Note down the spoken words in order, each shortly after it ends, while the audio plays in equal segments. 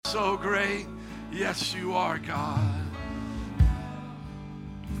so great. Yes, you are, God.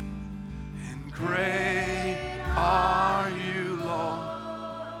 And great are you, Lord.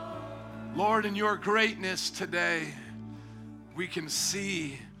 Lord, in your greatness today, we can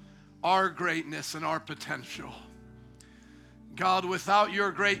see our greatness and our potential. God, without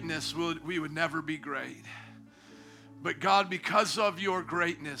your greatness, we would never be great. But God, because of your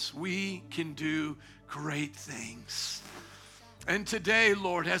greatness, we can do great things. And today,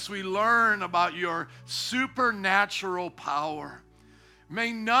 Lord, as we learn about your supernatural power,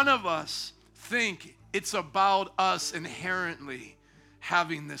 may none of us think it's about us inherently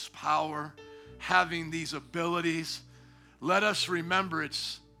having this power, having these abilities. Let us remember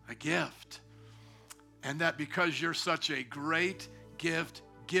it's a gift. And that because you're such a great gift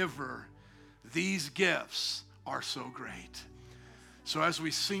giver, these gifts are so great. So as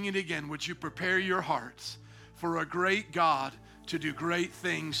we sing it again, would you prepare your hearts for a great God to do great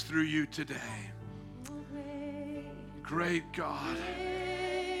things through you today? Great God.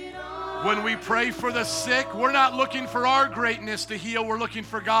 When we pray for the sick, we're not looking for our greatness to heal. We're looking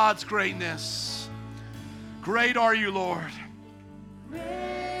for God's greatness. Great are you, Lord.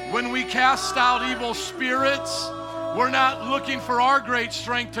 When we cast out evil spirits, we're not looking for our great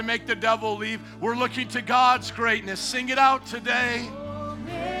strength to make the devil leave. We're looking to God's greatness. Sing it out today.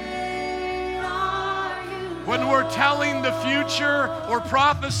 When we're telling the future or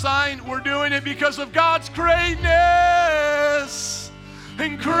prophesying, we're doing it because of God's greatness.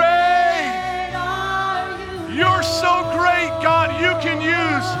 And great, you're so great, God. You can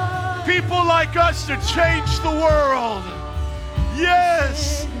use people like us to change the world.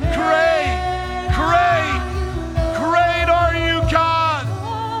 Yes, great, great, great are you, God.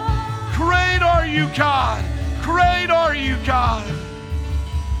 Great are you, God. Great are you, God.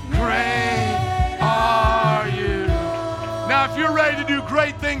 Great are you. Now, if you're ready to do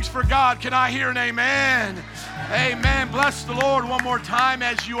great things for God, can I hear an amen? Amen. Bless the Lord one more time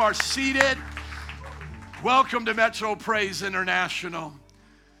as you are seated. Welcome to Metro Praise International.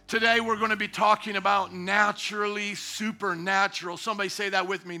 Today we're going to be talking about naturally supernatural. Somebody say that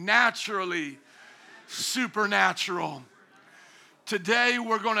with me. Naturally supernatural. Today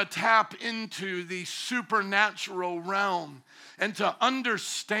we're going to tap into the supernatural realm and to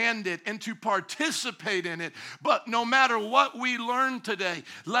understand it and to participate in it. But no matter what we learn today,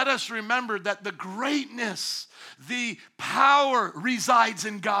 let us remember that the greatness, the power resides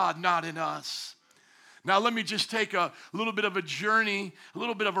in God, not in us. Now, let me just take a little bit of a journey, a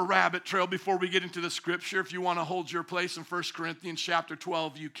little bit of a rabbit trail before we get into the scripture. If you want to hold your place in 1 Corinthians chapter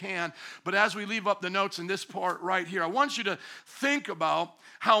 12, you can. But as we leave up the notes in this part right here, I want you to think about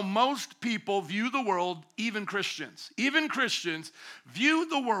how most people view the world, even Christians. Even Christians view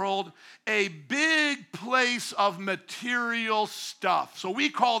the world a big place of material stuff. So we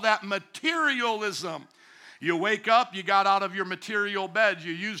call that materialism. You wake up, you got out of your material bed,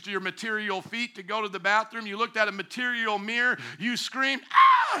 you used your material feet to go to the bathroom, you looked at a material mirror, you screamed,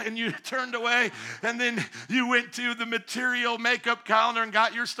 ah, and you turned away, and then you went to the material makeup counter and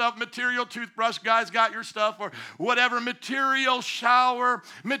got your stuff, material toothbrush, guys got your stuff, or whatever, material shower,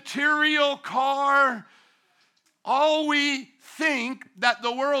 material car. All we think that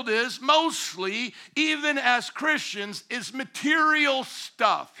the world is, mostly, even as Christians, is material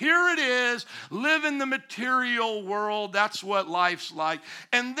stuff. Here it is, live in the material world, that's what life's like.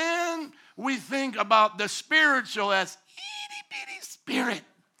 And then we think about the spiritual as itty-bitty spirit.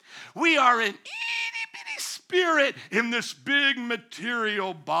 We are an itty-bitty spirit in this big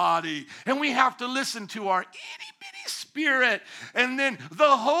material body. And we have to listen to our itty-bitty spirit. And then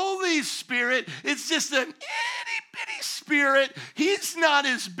the Holy Spirit is just an itty-bitty spirit. He's not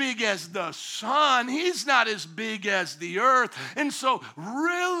as big as the sun. He's not as big as the earth. And so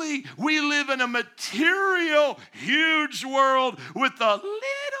really, we live in a material, huge world with a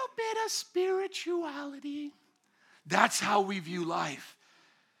little bit of spirituality. That's how we view life.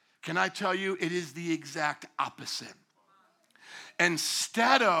 Can I tell you, it is the exact opposite.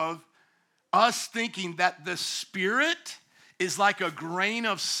 Instead of us thinking that the spirit is like a grain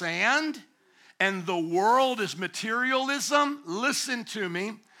of sand and the world is materialism, listen to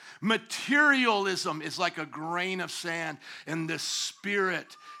me. Materialism is like a grain of sand and the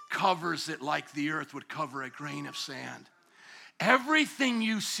spirit covers it like the earth would cover a grain of sand. Everything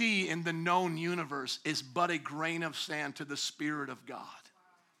you see in the known universe is but a grain of sand to the Spirit of God.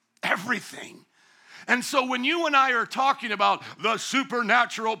 Everything. And so when you and I are talking about the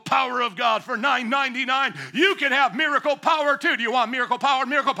supernatural power of God for $9.99, you can have miracle power too. Do you want miracle power?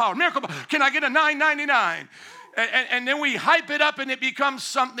 Miracle power, miracle power. Can I get a $9.99? And then we hype it up and it becomes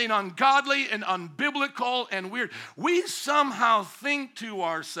something ungodly and unbiblical and weird. We somehow think to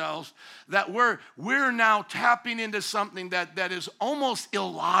ourselves that we're now tapping into something that is almost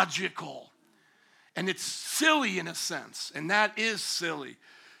illogical. And it's silly in a sense, and that is silly.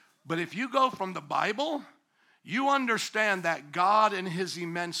 But if you go from the Bible, you understand that God in his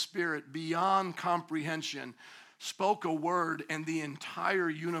immense spirit, beyond comprehension, spoke a word and the entire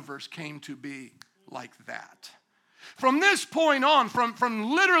universe came to be like that. From this point on,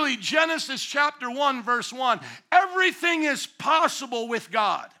 from literally Genesis chapter 1, verse 1, everything is possible with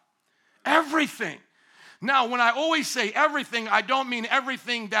God. Everything. Now, when I always say everything, I don't mean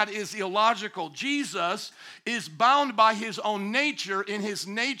everything that is illogical. Jesus is bound by his own nature, and his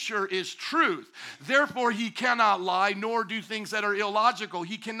nature is truth. Therefore, he cannot lie nor do things that are illogical.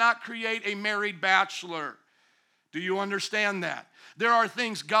 He cannot create a married bachelor. Do you understand that? There are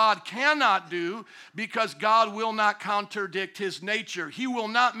things God cannot do because God will not contradict his nature. He will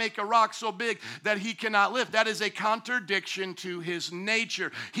not make a rock so big that he cannot lift. That is a contradiction to his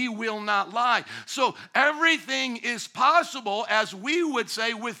nature. He will not lie. So everything is possible, as we would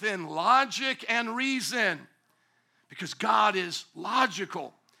say, within logic and reason, because God is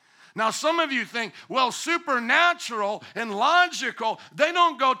logical. Now, some of you think, well, supernatural and logical, they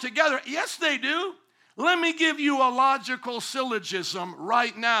don't go together. Yes, they do. Let me give you a logical syllogism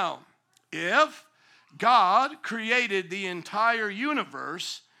right now. If God created the entire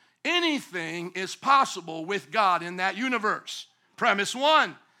universe, anything is possible with God in that universe. Premise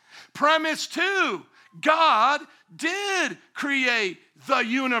 1. Premise 2, God did create the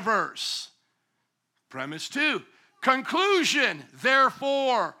universe. Premise 2. Conclusion,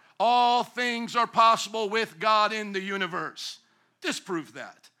 therefore, all things are possible with God in the universe. Disprove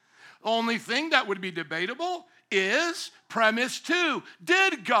that. Only thing that would be debatable is premise 2.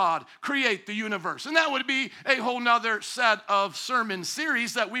 Did God create the universe? And that would be a whole nother set of sermon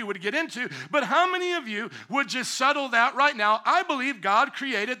series that we would get into. But how many of you would just settle that right now? I believe God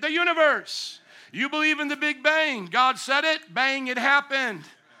created the universe. You believe in the Big Bang. God said it, bang, it happened.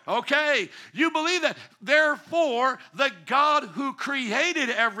 Okay, you believe that. Therefore, the God who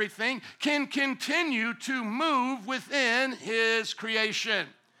created everything can continue to move within his creation.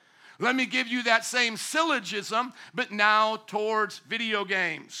 Let me give you that same syllogism, but now towards video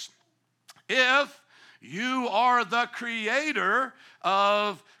games. If you are the creator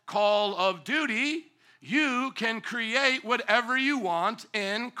of Call of Duty, you can create whatever you want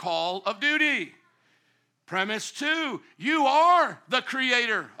in Call of Duty. Premise 2, you are the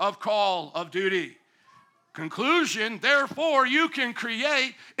creator of Call of Duty. Conclusion, therefore, you can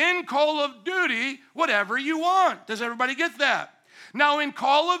create in Call of Duty whatever you want. Does everybody get that? Now, in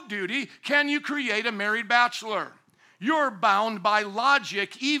Call of Duty, can you create a married bachelor? You're bound by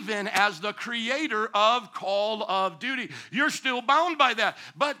logic, even as the creator of Call of Duty. You're still bound by that.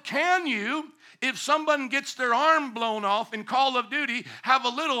 But can you, if someone gets their arm blown off in Call of Duty, have a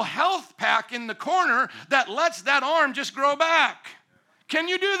little health pack in the corner that lets that arm just grow back? Can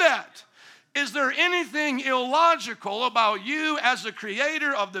you do that? Is there anything illogical about you as the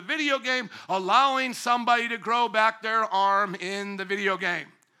creator of the video game allowing somebody to grow back their arm in the video game?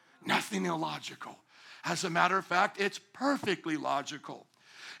 Nothing illogical. As a matter of fact, it's perfectly logical.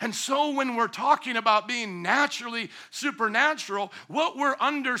 And so when we're talking about being naturally supernatural, what we're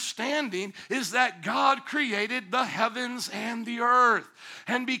understanding is that God created the heavens and the earth.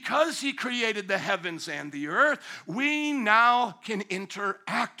 And because he created the heavens and the earth, we now can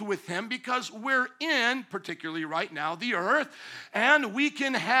interact with him because we're in, particularly right now, the earth, and we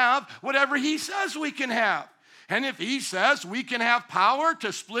can have whatever he says we can have. And if he says we can have power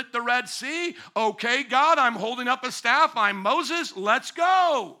to split the Red Sea, okay, God, I'm holding up a staff. I'm Moses. Let's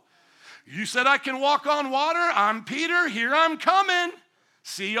go. You said I can walk on water. I'm Peter. Here I'm coming.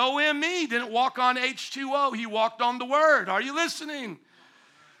 C-O-M-E. Didn't walk on H2O. He walked on the word. Are you listening?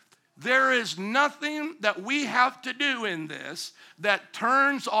 There is nothing that we have to do in this that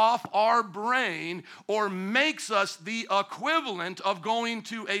turns off our brain or makes us the equivalent of going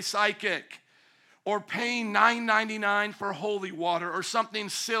to a psychic or paying $9.99 for holy water or something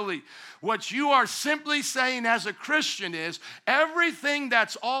silly. What you are simply saying as a Christian is everything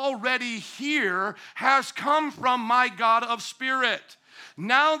that's already here has come from my God of spirit.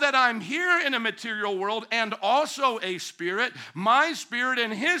 Now that I'm here in a material world and also a spirit, my spirit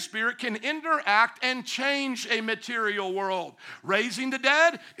and his spirit can interact and change a material world. Raising the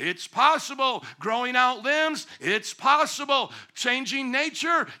dead, it's possible. Growing out limbs, it's possible. Changing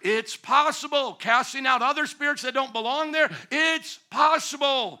nature, it's possible. Casting out other spirits that don't belong there, it's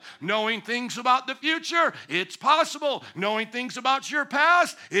possible. Knowing things about the future, it's possible. Knowing things about your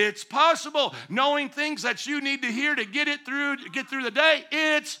past, it's possible. Knowing things that you need to hear to get through the day,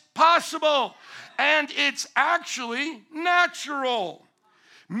 it's possible. And it's actually natural,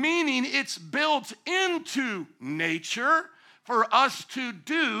 meaning it's built into nature for us to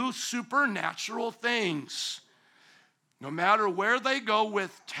do supernatural things. No matter where they go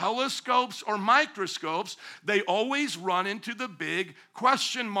with telescopes or microscopes, they always run into the big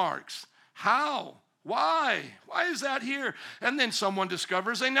question marks. How? Why? Why is that here? And then someone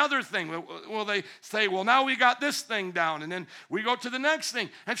discovers another thing. Well, they say, well, now we got this thing down. And then we go to the next thing.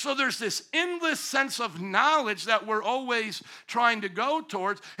 And so there's this endless sense of knowledge that we're always trying to go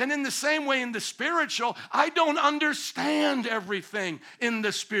towards. And in the same way in the spiritual, I don't understand everything in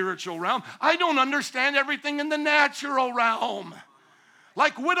the spiritual realm. I don't understand everything in the natural realm.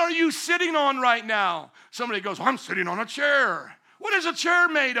 Like, what are you sitting on right now? Somebody goes, well, I'm sitting on a chair. What is a chair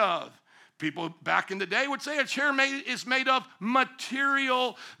made of? People back in the day would say a chair is made of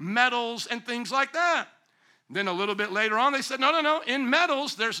material, metals, and things like that. Then a little bit later on, they said, no. In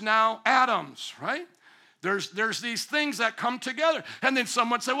metals, there's now atoms, right? There's these things that come together. And then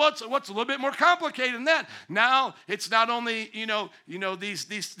someone said, well, it's a little bit more complicated than that. Now it's not only, these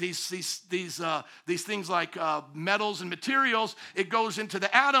things like metals and materials, it goes into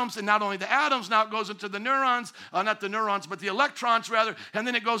the atoms, and not only the atoms, now it goes into the neurons, not the neurons, but the electrons rather, and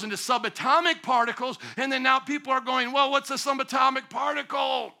then it goes into subatomic particles, and then now people are going, well, what's a subatomic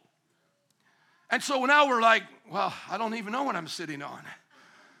particle? And so now we're like, well, I don't even know what I'm sitting on.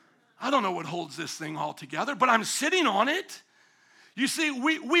 I don't know what holds this thing all together, but I'm sitting on it. You see,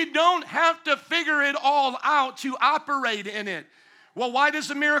 we don't have to figure it all out to operate in it. Well, why does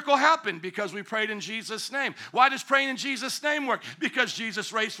a miracle happen? Because we prayed in Jesus' name. Why does praying in Jesus' name work? Because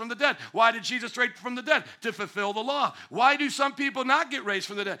Jesus raised from the dead. Why did Jesus raise from the dead? To fulfill the law. Why do some people not get raised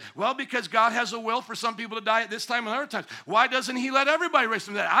from the dead? Well, because God has a will for some people to die at this time and other times. Why doesn't he let everybody raise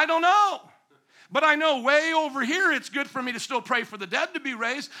from the dead? I don't know. But I know way over here it's good for me to still pray for the dead to be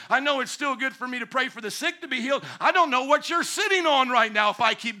raised. I know it's still good for me to pray for the sick to be healed. I don't know what you're sitting on right now if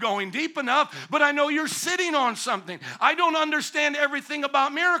I keep going deep enough, but I know you're sitting on something. I don't understand everything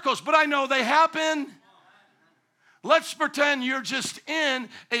about miracles, but I know they happen. Let's pretend you're just in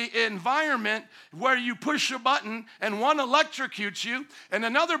an environment where you push a button and one electrocutes you, and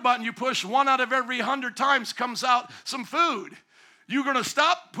another button you push, 1 out of every 100 times comes out some food. You're going to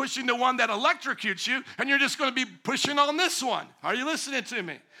stop pushing the one that electrocutes you, and you're just going to be pushing on this one. Are you listening to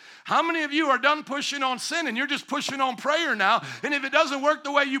me? How many of you are done pushing on sin, and you're just pushing on prayer now? And if it doesn't work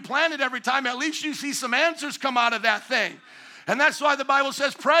the way you planned it every time, at least you see some answers come out of that thing. And that's why the Bible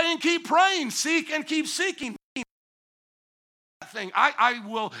says, pray and keep praying, seek and keep seeking. I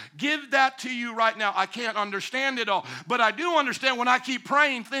will give that to you right now. I can't understand it all, but I do understand when I keep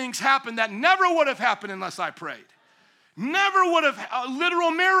praying, things happen that never would have happened unless I prayed. Never would have a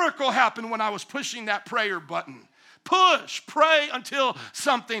literal miracle happened when I was pushing that prayer button. Push, pray until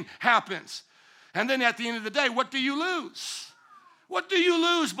something happens. And then at the end of the day, what do you lose? What do you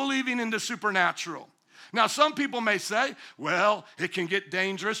lose believing in the supernatural? Now, some people may say, well, it can get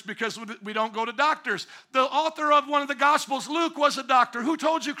dangerous because we don't go to doctors. The author of one of the Gospels, Luke, was a doctor. Who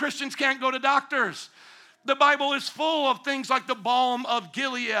told you Christians can't go to doctors? The Bible is full of things like the balm of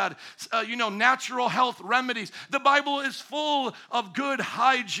Gilead, natural health remedies. The Bible is full of good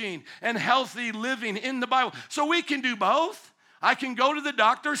hygiene and healthy living in the Bible. So we can do both. I can go to the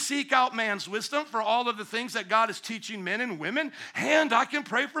doctor, seek out man's wisdom for all of the things that God is teaching men and women, and I can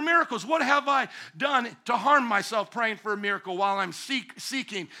pray for miracles. What have I done to harm myself praying for a miracle while I'm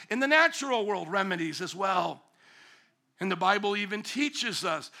seeking in the natural world remedies as well? And the Bible even teaches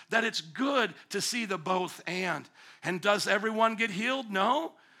us that it's good to see the both and. And does everyone get healed?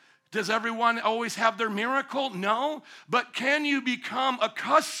 No. Does everyone always have their miracle? No. But can you become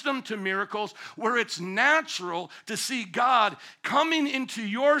accustomed to miracles where it's natural to see God coming into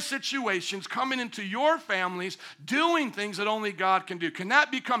your situations, coming into your families, doing things that only God can do? Can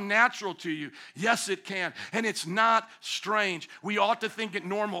that become natural to you? Yes, it can. And it's not strange. We ought to think it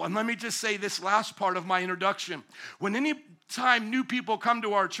normal. And let me just say this last part of my introduction. When any time new people come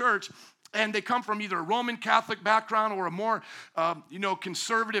to our church, and they come from either a Roman Catholic background or a more,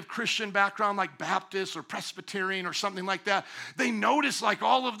 conservative Christian background like Baptist or Presbyterian or something like that, they notice like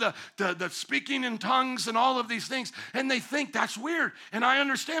all of the speaking in tongues and all of these things, and they think that's weird. And I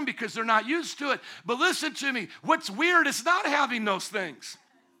understand because they're not used to it. But listen to me, what's weird is not having those things.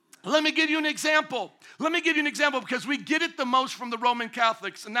 Let me give you an example. Because we get it the most from the Roman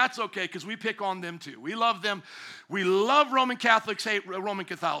Catholics, and that's okay because we pick on them too. We love them. We love Roman Catholics, hate Roman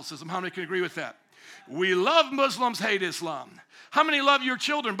Catholicism. How many can agree with that? We love Muslims, hate Islam. How many love your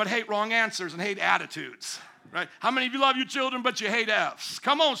children but hate wrong answers and hate attitudes? Right? How many of you love your children but you hate F's?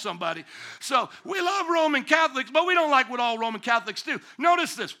 Come on, somebody. So we love Roman Catholics, but we don't like what all Roman Catholics do.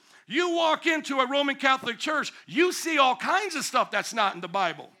 Notice this. You walk into a Roman Catholic church, you see all kinds of stuff that's not in the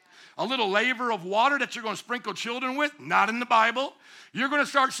Bible. A little laver of water that you're going to sprinkle children with, not in the Bible. You're going to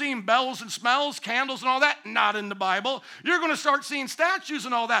start seeing bells and smells, candles and all that, not in the Bible. You're going to start seeing statues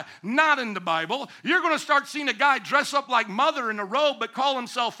and all that, not in the Bible. You're going to start seeing a guy dress up like mother in a robe but call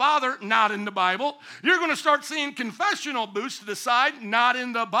himself father, not in the Bible. You're going to start seeing confessional booths to the side, not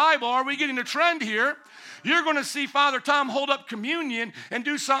in the Bible. Are we getting a trend here? You're going to see Father Tom hold up communion and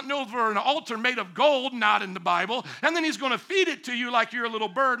do something over an altar made of gold, not in the Bible. And then he's going to feed it to you like you're a little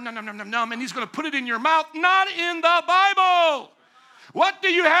bird, nom, nom, nom, nom, nom, and he's going to put it in your mouth, not in the Bible. What do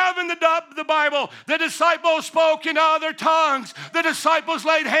you have in the Bible? The disciples spoke in other tongues. The disciples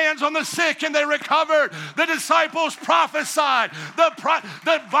laid hands on the sick and they recovered. The disciples prophesied.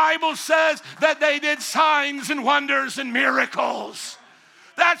 The Bible says that they did signs and wonders and miracles.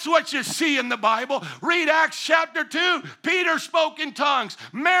 That's what you see in the Bible. Read Acts chapter 2. Peter spoke in tongues.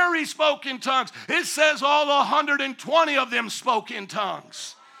 Mary spoke in tongues. It says all 120 of them spoke in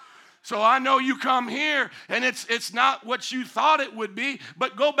tongues. So I know you come here and it's not what you thought it would be,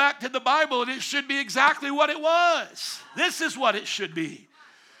 but go back to the Bible and it should be exactly what it was. This is what it should be.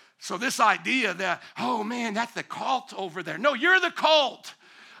 So this idea that, oh man, that's the cult over there. No, you're the cult.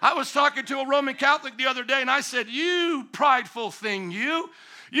 I was talking to a Roman Catholic the other day and I said, you prideful thing, you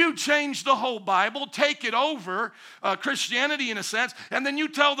change the whole Bible, take it over, Christianity in a sense, and then you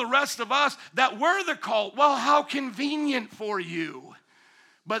tell the rest of us that we're the cult. Well, how convenient for you.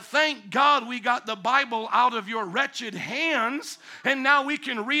 But thank God we got the Bible out of your wretched hands, and now we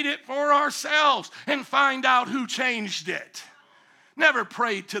can read it for ourselves and find out who changed it. Never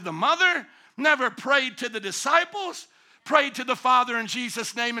prayed to the mother, never prayed to the disciples, prayed to the Father in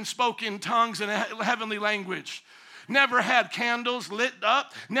Jesus' name and spoke in tongues in a heavenly language. Never had candles lit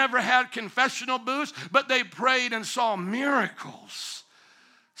up, never had confessional booths, but they prayed and saw miracles.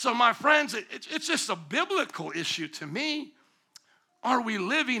 So my friends, it's just a biblical issue to me. Are we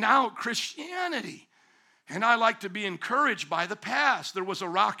living out Christianity? And I like to be encouraged by the past. There was a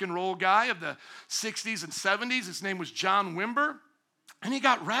rock and roll guy of the 60s and 70s. His name was John Wimber, and he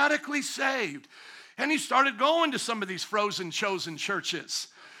got radically saved. And he started going to some of these frozen chosen churches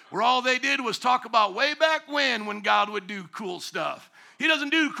where all they did was talk about way back when God would do cool stuff. He doesn't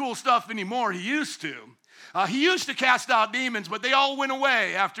do cool stuff anymore. He used to. He used to cast out demons, but they all went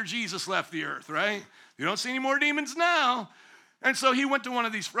away after Jesus left the earth, right? You don't see any more demons now. And so he went to one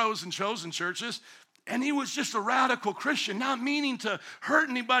of these frozen chosen churches, and he was just a radical Christian, not meaning to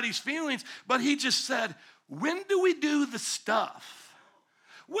hurt anybody's feelings, but he just said, when do we do the stuff?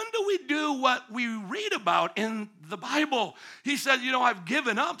 When do we do what we read about in the Bible? He said, I've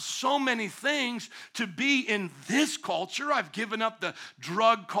given up so many things to be in this culture. I've given up the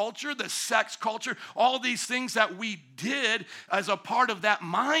drug culture, the sex culture, all these things that we did as a part of that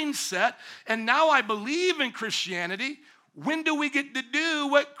mindset. And now I believe in Christianity. When do we get to do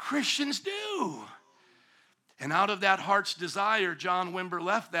what Christians do? And out of that heart's desire, John Wimber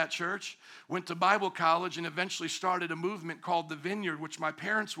left that church, went to Bible college, and eventually started a movement called the Vineyard, which my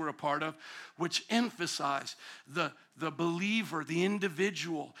parents were a part of, which emphasized the believer, the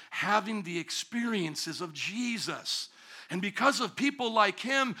individual, having the experiences of Jesus. And because of people like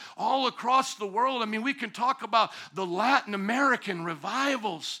him all across the world, we can talk about the Latin American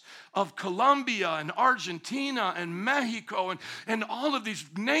revivals of Colombia and Argentina and Mexico and all of these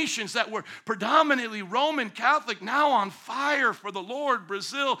nations that were predominantly Roman Catholic, now on fire for the Lord,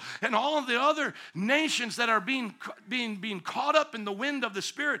 Brazil, and all of the other nations that are being caught up in the wind of the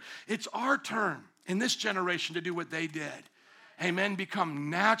Spirit. It's our turn in this generation to do what they did. Amen. Become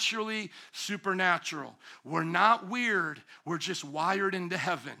naturally supernatural. We're not weird. We're just wired into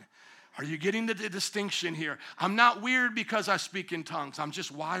heaven. Are you getting the distinction here? I'm not weird because I speak in tongues. I'm just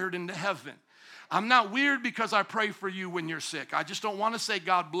wired into heaven. I'm not weird because I pray for you when you're sick. I just don't want to say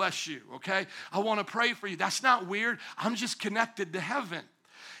God bless you, okay? I want to pray for you. That's not weird. I'm just connected to heaven.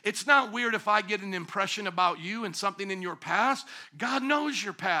 It's not weird if I get an impression about you and something in your past. God knows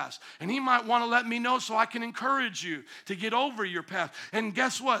your past, and he might want to let me know so I can encourage you to get over your past. And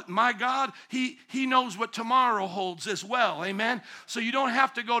guess what? My God, he knows what tomorrow holds as well, amen? So you don't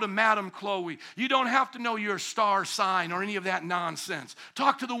have to go to Madam Chloe. You don't have to know your star sign or any of that nonsense.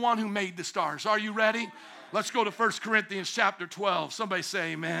 Talk to the one who made the stars. Are you ready? Let's go to 1 Corinthians chapter 12. Somebody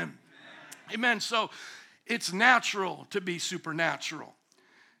say amen. Amen. So it's natural to be supernatural.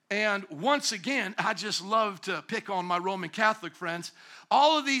 And once again, I just love to pick on my Roman Catholic friends.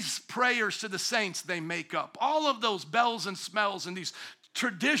 All of these prayers to the saints they make up, all of those bells and smells and these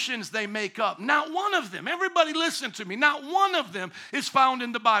traditions they make up, not one of them, everybody listen to me, not one of them is found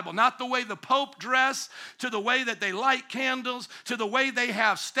in the Bible. Not the way the Pope dress, to the way that they light candles, to the way they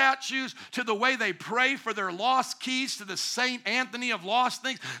have statues, to the way they pray for their lost keys to the Saint Anthony of lost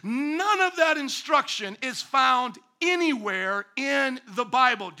things. None of that instruction is found anywhere in the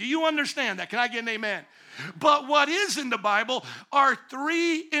Bible. Do you understand that? Can I get an amen? But what is in the Bible are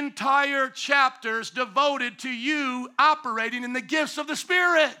 3 entire chapters devoted to you operating in the gifts of the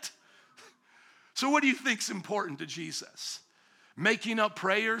Spirit. So what do you think is important to Jesus? Making up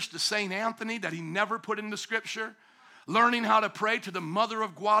prayers to St. Anthony that he never put in the scripture? Learning how to pray to the Mother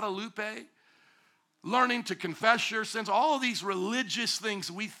of Guadalupe? Learning to confess your sins? All of these religious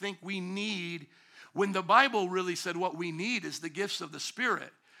things we think we need, when the Bible really said what we need is the gifts of the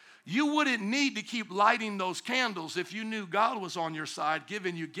Spirit. You wouldn't need to keep lighting those candles if you knew God was on your side,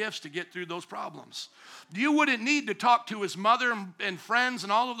 giving you gifts to get through those problems. You wouldn't need to talk to his mother and friends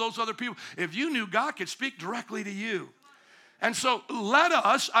and all of those other people if you knew God could speak directly to you. And so let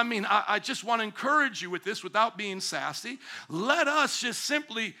us, I just want to encourage you with this without being sassy. Let us just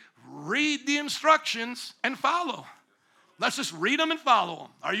simply read the instructions and follow. Let's just read them and follow them.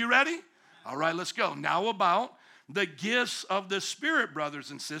 Are you ready? All right, let's go. Now about the gifts of the Spirit,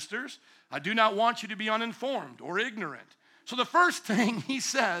 brothers and sisters. I do not want you to be uninformed or ignorant. So the first thing he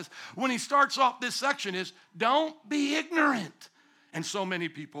says when he starts off this section is, don't be ignorant. And so many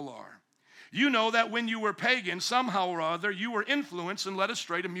people are. You know that when you were pagan, somehow or other, you were influenced and led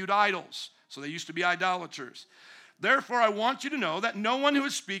astray to mute idols. So they used to be idolaters. Therefore, I want you to know that no one who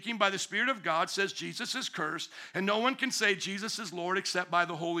is speaking by the Spirit of God says Jesus is cursed, and no one can say Jesus is Lord except by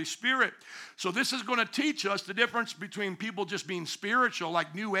the Holy Spirit. So this is going to teach us the difference between people just being spiritual,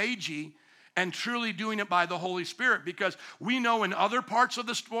 like New Agey, and truly doing it by the Holy Spirit. Because we know in other parts of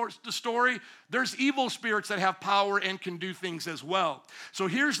the story, there's evil spirits that have power and can do things as well. So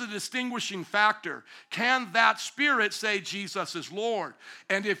here's the distinguishing factor. Can that spirit say Jesus is Lord?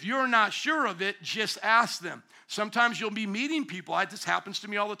 And if you're not sure of it, just ask them. Sometimes you'll be meeting people. This happens to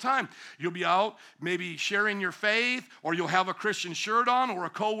me all the time. You'll be out maybe sharing your faith, or you'll have a Christian shirt on, or a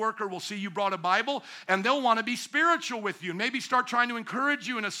coworker will see you brought a Bible, and they'll want to be spiritual with you, maybe start trying to encourage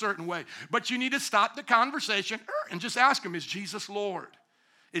you in a certain way. But you need to stop the conversation and just ask them, is Jesus Lord?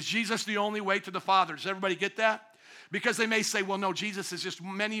 Is Jesus the only way to the Father? Does everybody get that? Because they may say, well, no, Jesus is just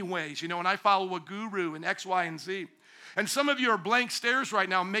many ways, and I follow a guru and X, Y, and Z. And some of you are blank stares right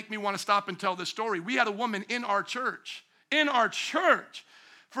now and make me want to stop and tell this story. We had a woman in our church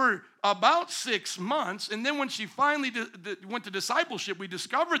for about 6 months. And then when she finally went to discipleship, we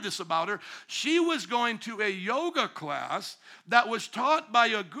discovered this about her. She was going to a yoga class that was taught by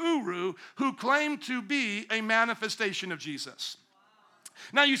a guru who claimed to be a manifestation of Jesus.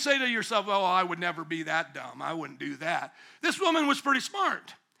 Now you say to yourself, oh, I would never be that dumb. I wouldn't do that. This woman was pretty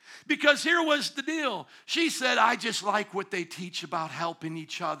smart. Because here was the deal. She said, I just like what they teach about helping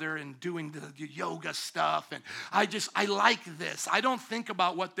each other and doing the yoga stuff. And I like this. I don't think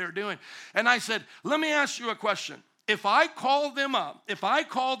about what they're doing. And I said, let me ask you a question. If I call them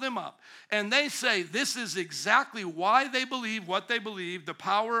up and they say this is exactly why they believe what they believe, the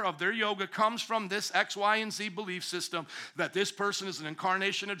power of their yoga comes from this X, Y, and Z belief system, that this person is an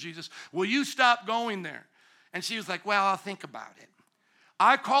incarnation of Jesus, will you stop going there? And she was like, well, I'll think about it.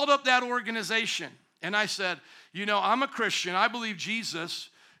 I called up that organization and I said, I'm a Christian. I believe Jesus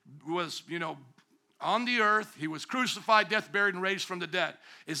was, on the earth. He was crucified, death, buried, and raised from the dead.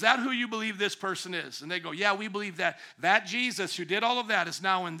 Is that who you believe this person is? And they go, yeah, we believe that. That Jesus who did all of that is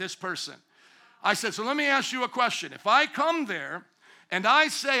now in this person. I said, so let me ask you a question. If I come there and I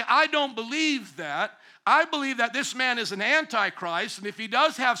say I don't believe that, I believe that this man is an antichrist, and if he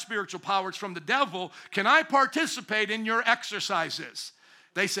does have spiritual powers from the devil, can I participate in your exercises?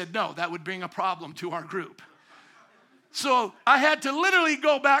 They said, no, that would bring a problem to our group. So I had to literally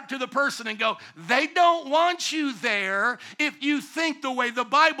go back to the person and go, they don't want you there if you think the way the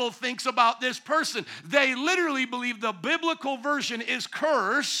Bible thinks about this person. They literally believe the biblical version is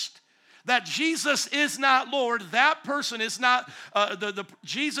cursed. that Jesus is not Lord, that person is not, the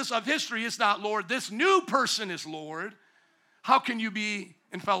Jesus of history is not Lord, this new person is Lord, how can you be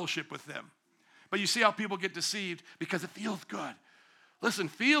in fellowship with them? But you see how people get deceived because it feels good. Listen,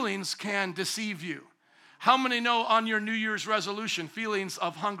 feelings can deceive you. How many know on your New Year's resolution, feelings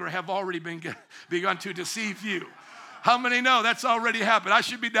of hunger have already begun to deceive you? How many know that's already happened? I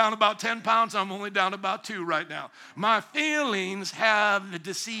should be down about 10 pounds. I'm only down about 2 right now. My feelings have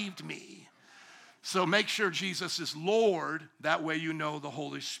deceived me. So make sure Jesus is Lord. That way you know the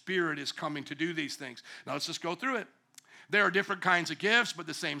Holy Spirit is coming to do these things. Now let's just go through it. There are different kinds of gifts, but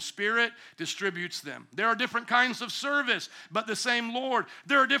the same Spirit distributes them. There are different kinds of service, but the same Lord.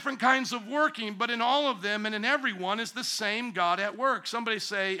 There are different kinds of working, but in all of them and in everyone is the same God at work. Somebody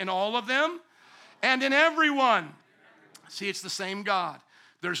say, in all of them and in everyone. See, it's the same God.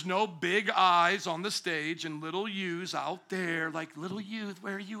 There's no big I's on the stage and little U's out there, like, little you,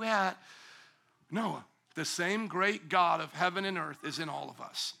 where are you at? No, the same great God of heaven and earth is in all of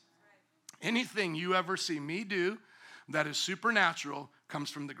us. Anything you ever see me do that is supernatural comes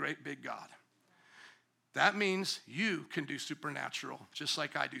from the great big God. That means you can do supernatural just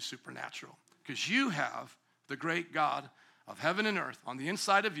like I do supernatural, because you have the great God of heaven and earth on the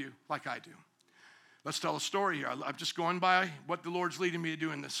inside of you like I do. Let's tell a story here. I'm just going by what the Lord's leading me to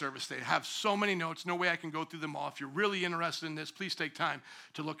do in this service today. I have so many notes, no way I can go through them all. If you're really interested in this, please take time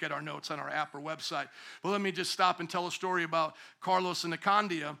to look at our notes on our app or website. But let me just stop and tell a story about Carlos and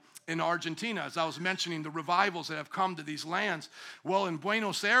Nicandia in Argentina. As I was mentioning, the revivals that have come to these lands. Well, in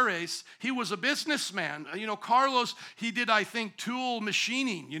Buenos Aires, he was a businessman. You know, Carlos, he did, I think, tool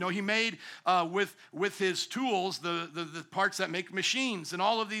machining. You know, he made with his tools the parts that make machines and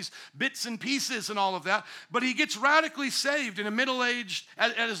all of these bits and pieces and all of that. But he gets radically saved in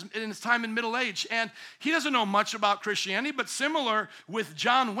his time in middle age. And he doesn't know much about Christianity, but similar with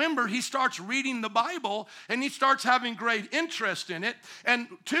John Wimber, he starts reading the Bible and he starts having great interest in it. And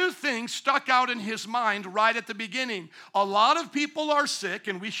two things stuck out in his mind right at the beginning. A lot of people are sick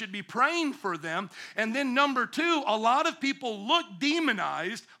and we should be praying for them. And then number two, a lot of people look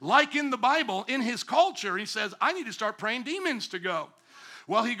demonized, like in the Bible, in his culture. He says, I need to start praying demons to go.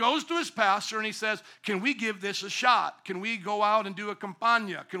 Well, he goes to his pastor and he says, can we give this a shot? Can we go out and do a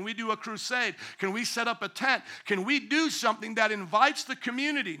campagna? Can we do a crusade? Can we set up a tent? Can we do something that invites the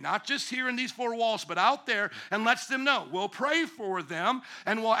community, not just here in these 4 walls, but out there, and lets them know? We'll pray for them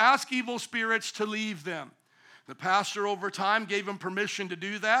and we'll ask evil spirits to leave them. The pastor over time gave him permission to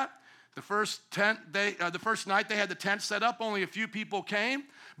do that. The first night they had the tent set up, only a few people came,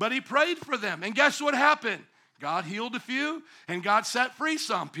 but he prayed for them. And guess what happened? God healed a few, and God set free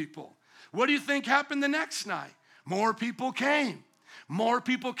some people. What do you think happened the next night? More people came. More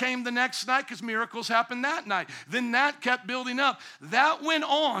people came the next night because miracles happened that night. Then that kept building up. That went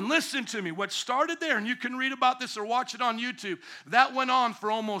on. Listen to me. What started there, and you can read about this or watch it on YouTube, that went on for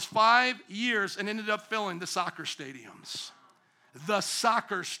almost 5 years and ended up filling the soccer stadiums. The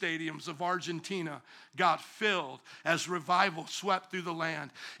soccer stadiums of Argentina got filled as revival swept through the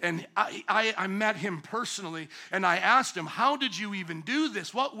land. And I met him personally, and I asked him, how did you even do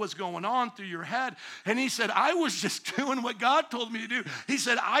this? What was going on through your head? And he said, I was just doing what God told me to do. He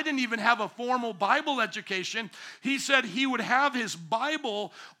said, I didn't even have a formal Bible education. He said he would have his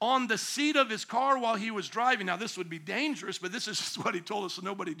Bible on the seat of his car while he was driving. Now, this would be dangerous, but this is just what he told us, so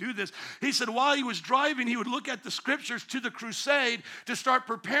nobody do this. He said while he was driving, he would look at the scriptures to the crusade to start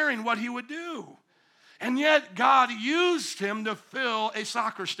preparing what he would do. And yet God used him to fill a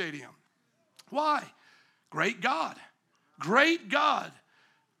soccer stadium. Why? Great God. Great God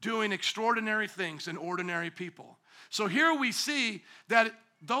doing extraordinary things in ordinary people. So here we see that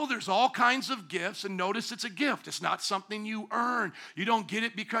though there's all kinds of gifts, and notice it's a gift. It's not something you earn. You don't get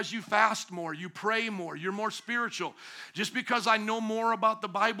it because you fast more, you pray more, you're more spiritual. Just because I know more about the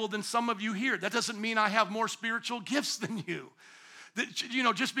Bible than some of you here, that doesn't mean I have more spiritual gifts than you.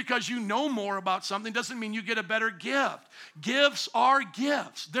 Just because you know more about something doesn't mean you get a better gift. Gifts are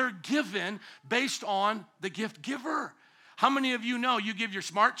gifts. They're given based on the gift giver. How many of you know you give your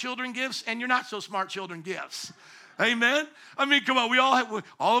smart children gifts and your not so smart children gifts? Amen? I mean, come on,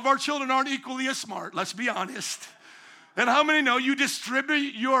 all of our children aren't equally as smart, let's be honest. And how many know you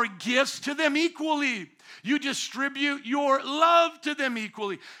distribute your gifts to them equally? You distribute your love to them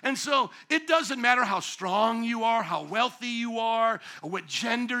equally. And so it doesn't matter how strong you are, how wealthy you are, or what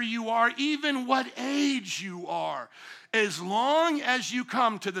gender you are, even what age you are. As long as you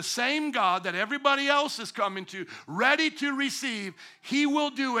come to the same God that everybody else is coming to, ready to receive, He will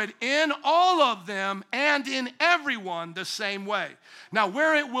do it in all of them and in everyone the same way. Now,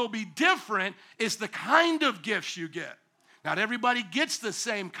 where it will be different is the kind of gifts you get. Not everybody gets the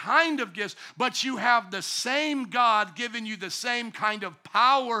same kind of gifts, but you have the same God giving you the same kind of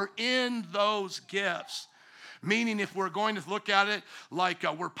power in those gifts. Meaning, if we're going to look at it like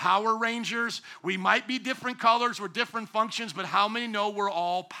we're Power Rangers, we might be different colors, we're different functions, but how many know we're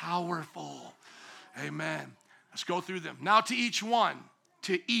all powerful? Amen. Let's go through them. Now to each one.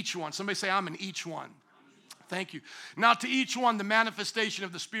 To each one. Somebody say, I'm an each one. Thank you. Now to each one, the manifestation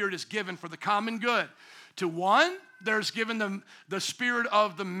of the Spirit is given for the common good. To one, there's given the spirit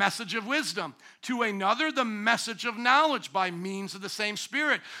of the message of wisdom. To another, the message of knowledge by means of the same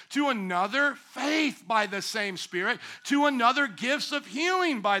Spirit. To another, faith by the same Spirit. To another, gifts of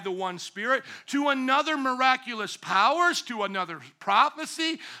healing by the one Spirit. To another, miraculous powers. To another,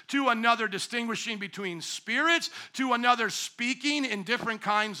 prophecy. To another, distinguishing between spirits. To another, speaking in different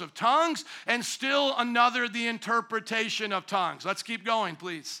kinds of tongues. And still another, the interpretation of tongues. Let's keep going,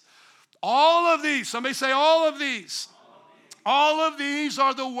 please. All of these, somebody say all of these. All of these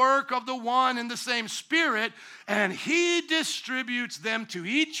are the work of the one and the same Spirit, and He distributes them to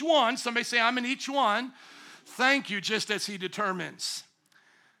each one. Somebody say, I'm in each one. Thank you, just as He determines.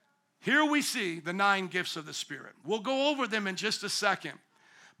 Here we see the 9 gifts of the Spirit. We'll go over them in just a second.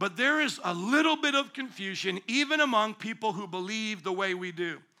 But there is a little bit of confusion even among people who believe the way we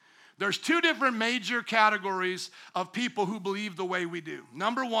do. There's 2 different major categories of people who believe the way we do.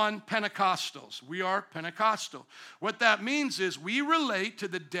 Number 1, Pentecostals. We are Pentecostal. What that means is we relate to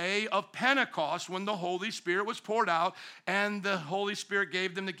the day of Pentecost when the Holy Spirit was poured out and the Holy Spirit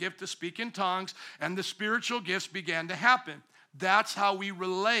gave them the gift to speak in tongues and the spiritual gifts began to happen. That's how we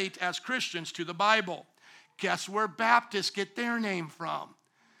relate as Christians to the Bible. Guess where Baptists get their name from?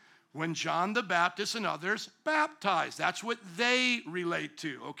 When John the Baptist and others baptized. That's what they relate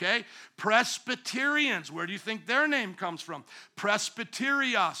to, okay? Presbyterians, where do you think their name comes from?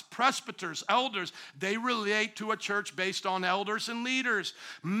 Presbyterios, presbyters, elders. They relate to a church based on elders and leaders.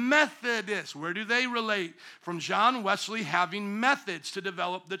 Methodists, where do they relate? From John Wesley having methods to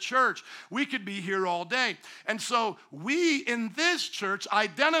develop the church. We could be here all day. And so we in this church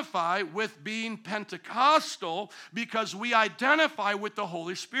identify with being Pentecostal because we identify with the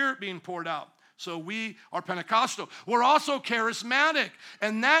Holy Spirit being poured out. So we are Pentecostal. We're also charismatic,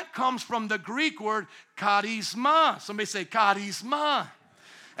 and that comes from the Greek word charisma. Somebody say charisma.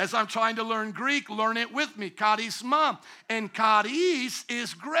 As I'm trying to learn Greek, learn it with me. Charisma. And charis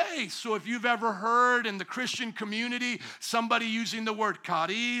is grace. So if you've ever heard in the Christian community somebody using the word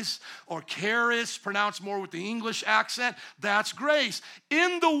charis or charis, pronounced more with the English accent, that's grace.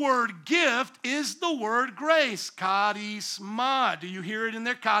 In the word gift is the word grace. Charisma. Do you hear it in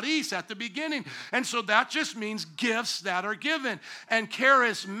there? Charis at the beginning. And so that just means gifts that are given. And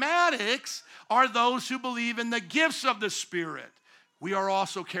charismatics are those who believe in the gifts of the Spirit. We are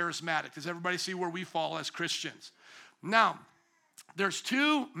also charismatic. Does everybody see where we fall as Christians? Now, there's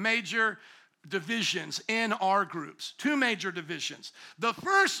 2 major divisions in our groups. 2 major divisions. The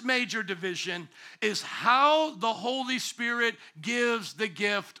first major division is how the Holy Spirit gives the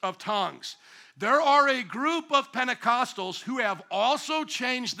gift of tongues. There are a group of Pentecostals who have also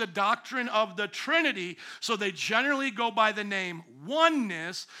changed the doctrine of the Trinity, so they generally go by the name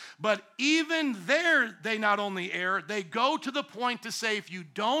oneness, but even there they not only err, they go to the point to say if you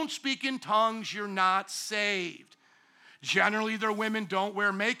don't speak in tongues, you're not saved. Generally, their women don't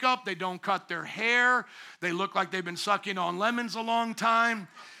wear makeup, they don't cut their hair, they look like they've been sucking on lemons a long time.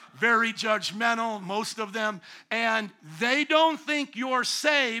 Very judgmental, most of them. And they don't think you're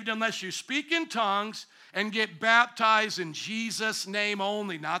saved unless you speak in tongues and get baptized in Jesus' name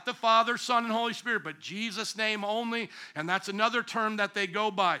only. Not the Father, Son, and Holy Spirit, but Jesus' name only. And that's another term that they go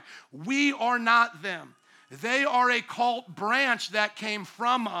by. We are not them. They are a cult branch that came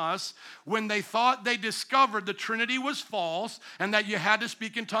from us when they thought they discovered the Trinity was false and that you had to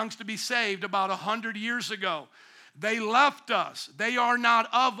speak in tongues to be saved about 100 years ago. They left us. They are not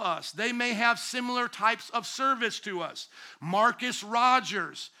of us. They may have similar types of service to us. Marcus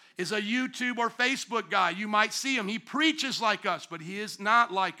Rogers is a YouTube or Facebook guy. You might see him. He preaches like us, but he is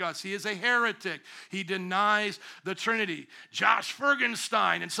not like us. He is a heretic. He denies the Trinity. Josh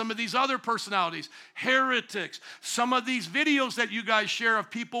Fergenstein and some of these other personalities, heretics. Some of these videos that you guys share of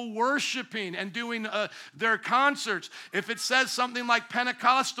people worshiping and doing their concerts, if it says something like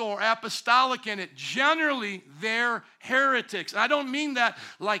Pentecostal or apostolic in it, generally they're heretics. And I don't mean that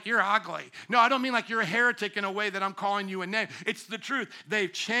like you're ugly. No, I don't mean like you're a heretic in a way that I'm calling you a name. It's the truth.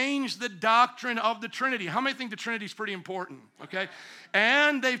 They've changed the doctrine of the Trinity. How many think the Trinity is pretty important? Okay?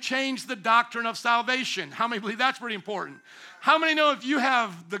 And they've changed the doctrine of salvation. How many believe that's pretty important? How many know if you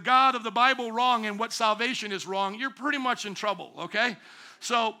have the God of the Bible wrong and what salvation is wrong, you're pretty much in trouble, okay?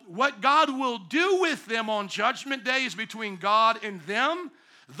 So what God will do with them on judgment day is between God and them,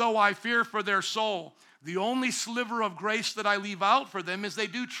 though I fear for their soul. The only sliver of grace that I leave out for them is they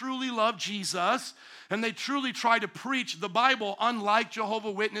do truly love Jesus, and they truly try to preach the Bible, unlike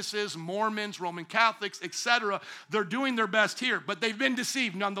Jehovah's Witnesses, Mormons, Roman Catholics, etc. They're doing their best here, but they've been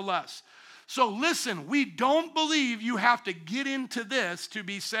deceived nonetheless. So listen, we don't believe you have to get into this to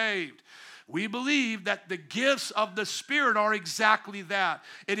be saved. We believe that the gifts of the Spirit are exactly that.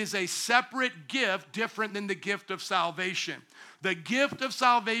 It is a separate gift, different than the gift of salvation. The gift of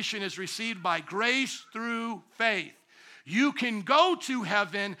salvation is received by grace through faith. You can go to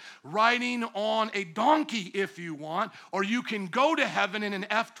heaven riding on a donkey if you want, or you can go to heaven in an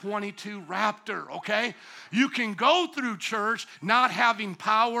F-22 Raptor, okay? You can go through church not having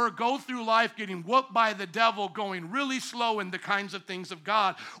power, go through life getting whooped by the devil, going really slow in the kinds of things of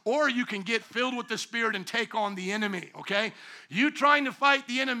God, or you can get filled with the Spirit and take on the enemy, okay? You trying to fight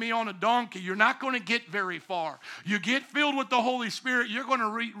the enemy on a donkey, you're not going to get very far. You get filled with the Holy Spirit, you're going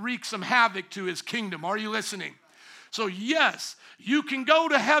to wreak some havoc to his kingdom. Are you listening? So yes, you can go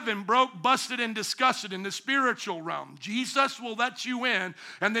to heaven broke, busted, and disgusted in the spiritual realm. Jesus will let you in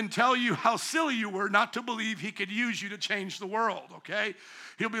and then tell you how silly you were not to believe he could use you to change the world, okay?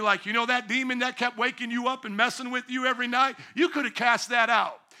 He'll be like, you know that demon that kept waking you up and messing with you every night? You could have cast that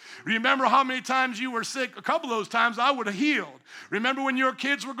out. Remember how many times you were sick? A couple of those times I would have healed. Remember when your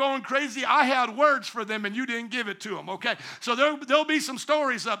kids were going crazy? I had words for them and you didn't give it to them, okay? So there'll be some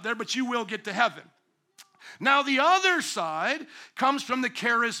stories up there, but you will get to heaven. Now, the other side comes from the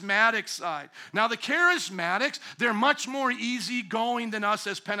charismatic side. Now, the charismatics, they're much more easygoing than us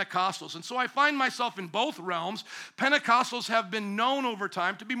as Pentecostals. And so I find myself in both realms. Pentecostals have been known over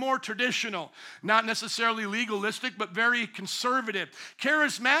time to be more traditional, not necessarily legalistic, but very conservative.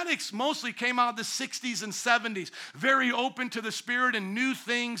 Charismatics mostly came out of the 60s and 70s, very open to the Spirit and new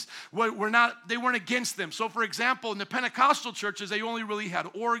things. They weren't against them. So, for example, in the Pentecostal churches, they only really had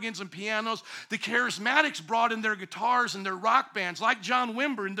organs and pianos. The charismatics brought in their guitars and their rock bands, like John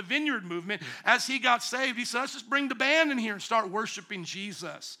Wimber in the Vineyard Movement. As he got saved, he said, let's just bring the band in here and start worshiping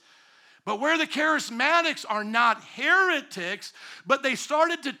Jesus. But where the charismatics are not heretics, but they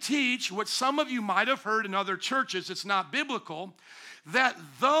started to teach what some of you might have heard in other churches, it's not biblical, that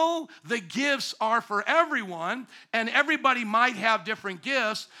though the gifts are for everyone, and everybody might have different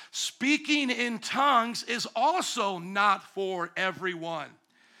gifts, speaking in tongues is also not for everyone.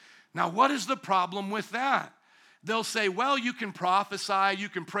 Now, what is the problem with that? They'll say, well, you can prophesy, you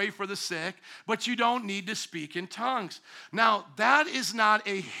can pray for the sick, but you don't need to speak in tongues. Now, that is not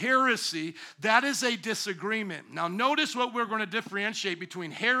a heresy, that is a disagreement. Now, notice what we're going to differentiate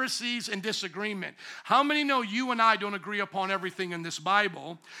between heresies and disagreement. How many know you and I don't agree upon everything in this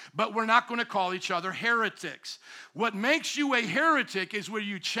Bible, but we're not going to call each other heretics? What makes you a heretic is where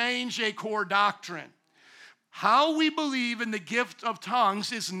you change a core doctrine. How we believe in the gift of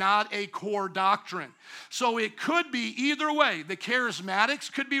tongues is not a core doctrine. So it could be either way. The charismatics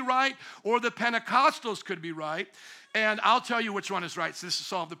could be right or the Pentecostals could be right. And I'll tell you which one is right. So this will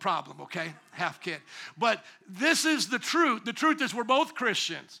solve the problem, okay? Half kid. But this is the truth. The truth is we're both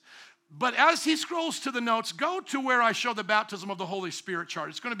Christians. But as he scrolls to the notes, go to where I show the baptism of the Holy Spirit chart.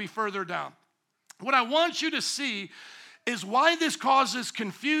 It's going to be further down. What I want you to see is why this causes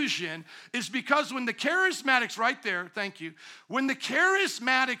confusion is because when the charismatics, right there, thank you, when the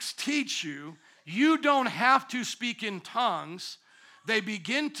charismatics teach you, you don't have to speak in tongues, they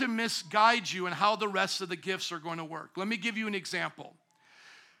begin to misguide you in how the rest of the gifts are going to work. Let me give you an example.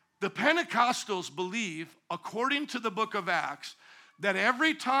 The Pentecostals believe, according to the book of Acts, that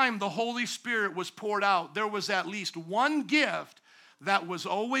every time the Holy Spirit was poured out, there was at least one gift that was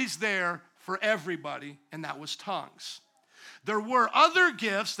always there for everybody, and that was tongues. There were other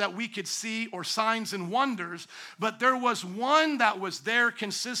gifts that we could see or signs and wonders, but there was one that was there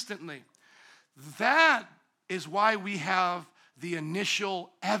consistently. That is why we have the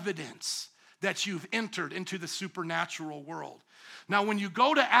initial evidence that you've entered into the supernatural world. Now, when you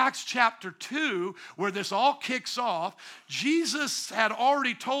go to Acts chapter 2, where this all kicks off, Jesus had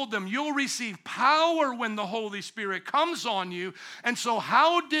already told them, you'll receive power when the Holy Spirit comes on you. And so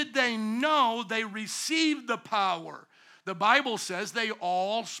how did they know they received the power? The Bible says they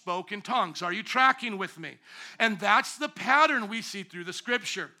all spoke in tongues. Are you tracking with me? And that's the pattern we see through the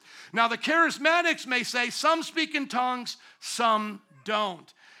scripture. Now, the charismatics may say some speak in tongues, some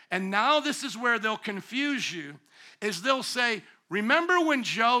don't. And now this is where they'll confuse you, is they'll say, remember when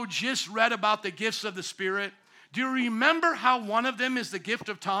Joe just read about the gifts of the Spirit? Do you remember how one of them is the gift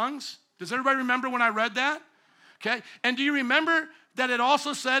of tongues? Does everybody remember when I read that? Okay. And do you remember that it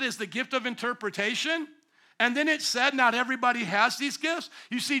also said is the gift of interpretation? And then it said not everybody has these gifts.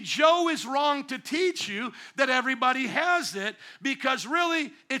 You see, Joe is wrong to teach you that everybody has it because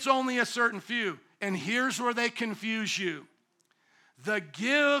really it's only a certain few. And here's where they confuse you. The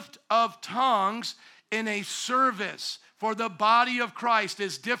gift of tongues in a service for the body of Christ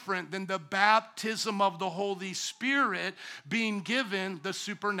is different than the baptism of the Holy Spirit being given the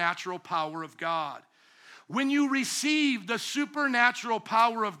supernatural power of God. When you receive the supernatural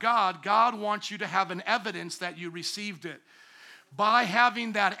power of God, God wants you to have an evidence that you received it. By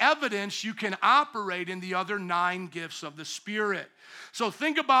having that evidence, you can operate in the other 9 gifts of the Spirit. So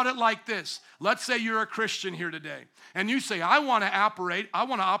think about it like this. Let's say you're a Christian here today, and you say, I want to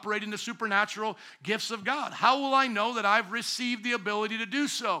operate in the supernatural gifts of God. How will I know that I've received the ability to do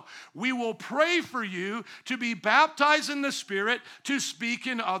so? We will pray for you to be baptized in the Spirit to speak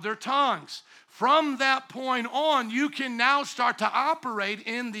in other tongues. From that point on, you can now start to operate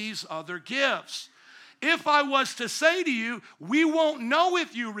in these other gifts. If I was to say to you, we won't know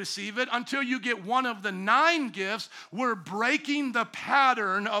if you receive it until you get one of the 9 gifts, we're breaking the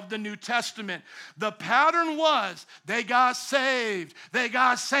pattern of the New Testament. The pattern was they got saved, they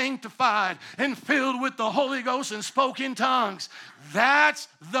got sanctified, and filled with the Holy Ghost and spoke in tongues. That's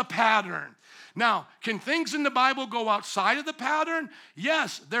the pattern. Now, can things in the Bible go outside of the pattern?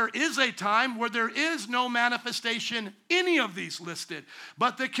 Yes, there is a time where there is no manifestation, any of these listed.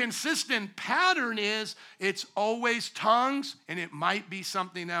 But the consistent pattern is it's always tongues and it might be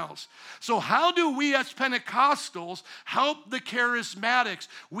something else. So how do we as Pentecostals help the charismatics?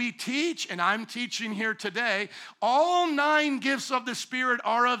 We teach, and I'm teaching here today, all 9 gifts of the Spirit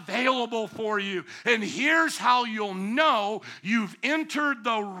are available for you. And here's how you'll know you've entered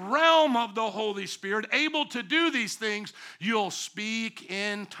the realm of the Holy Spirit, able to do these things. You'll speak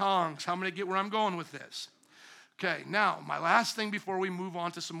in tongues. How many get where I'm going with this? Okay, now, my last thing before we move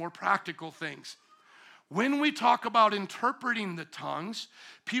on to some more practical things. When we talk about interpreting the tongues,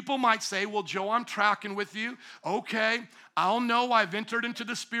 people might say, well, Joe, I'm tracking with you. Okay, I'll know I've entered into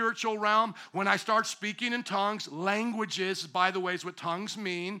the spiritual realm when I start speaking in tongues. Languages, by the way, is what tongues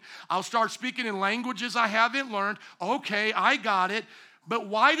mean. I'll start speaking in languages I haven't learned. Okay, I got it. But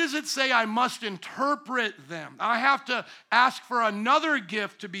why does it say I must interpret them? I have to ask for another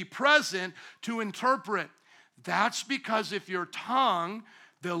gift to be present to interpret. That's because if your tongue,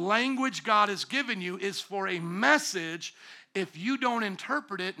 the language God has given you, is for a message, if you don't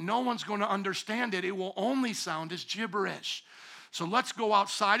interpret it, no one's going to understand it. It will only sound as gibberish. So let's go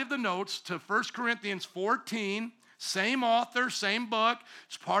outside of the notes to 1 Corinthians 14, same author, same book.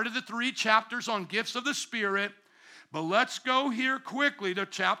 It's part of the 3 chapters on gifts of the Spirit. But let's go here quickly to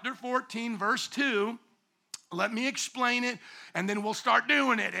chapter 14, verse 2. Let me explain it, and then we'll start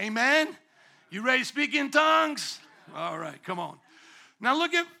doing it. Amen? You ready to speak in tongues? All right, come on. Now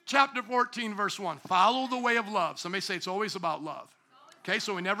look at chapter 14, verse 1. Follow the way of love. Somebody say it's always about love. Okay,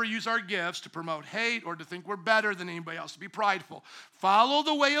 so we never use our gifts to promote hate or to think we're better than anybody else, to be prideful. Follow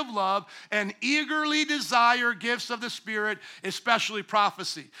the way of love and eagerly desire gifts of the Spirit, especially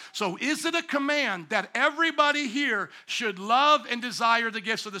prophecy. So is it a command that everybody here should love and desire the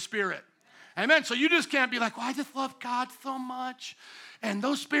gifts of the Spirit? Amen. So you just can't be like, well, I just love God so much. And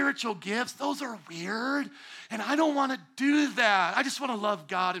those spiritual gifts, those are weird. And I don't want to do that. I just want to love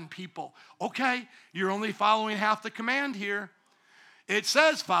God and people. Okay, you're only following half the command here. It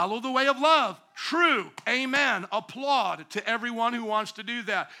says, follow the way of love. True. Amen. Applaud to everyone who wants to do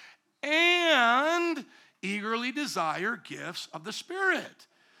that. And eagerly desire gifts of the Spirit.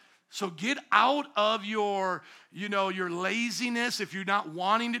 So get out of your laziness if you're not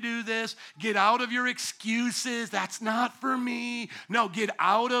wanting to do this. Get out of your excuses. That's not for me. No, get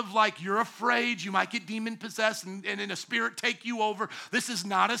out of like you're afraid you might get demon possessed and in a spirit take you over. This is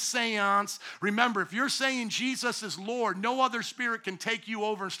not a seance. Remember, if you're saying Jesus is Lord, no other spirit can take you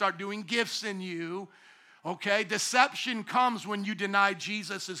over and start doing gifts in you. Okay, deception comes when you deny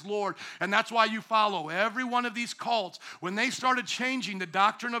Jesus as Lord, and that's why you follow every one of these cults. When they started changing the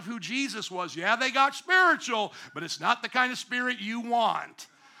doctrine of who Jesus was, yeah, they got spiritual, but it's not the kind of spirit you want.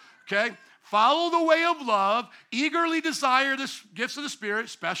 Okay, follow the way of love, eagerly desire the gifts of the Spirit,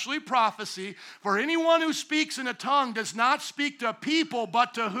 especially prophecy. For anyone who speaks in a tongue does not speak to people,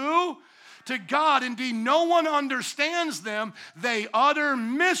 but to who? To God. Indeed, no one understands them. They utter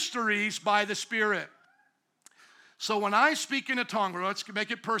mysteries by the Spirit. So when I speak in a tongue, or let's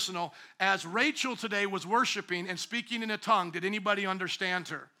make it personal, as Rachel today was worshiping and speaking in a tongue, did anybody understand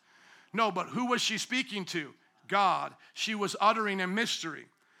her? No, but who was she speaking to? God. She was uttering a mystery.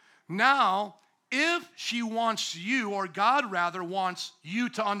 Now, if she wants you, or God rather wants you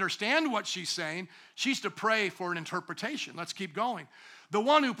to understand what she's saying, she's to pray for an interpretation. Let's keep going. The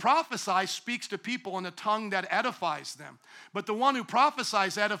one who prophesies speaks to people in a tongue that edifies them. But the one who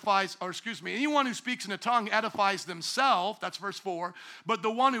prophesies anyone who speaks in a tongue edifies themselves. That's verse 4. But the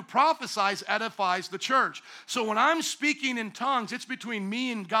one who prophesies edifies the church. So when I'm speaking in tongues, it's between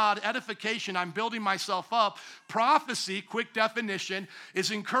me and God, edification. I'm building myself up. Prophecy, quick definition, is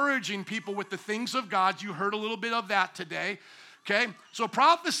encouraging people with the things of God. You heard a little bit of that today. Okay, so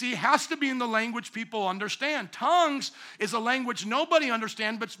prophecy has to be in the language people understand. Tongues is a language nobody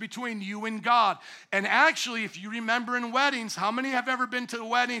understands, but it's between you and God. And actually, if you remember in weddings, how many have ever been to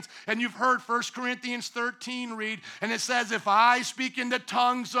weddings and you've heard 1 Corinthians 13 read, and it says, if I speak in the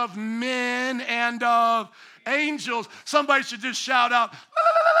tongues of men and of angels, somebody should just shout out,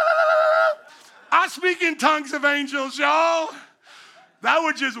 I speak in tongues of angels, y'all. That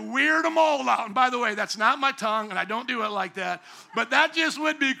would just weird them all out. And by the way, that's not my tongue, and I don't do it like that. But that just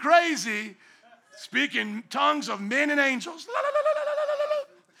would be crazy, speaking tongues of men and angels.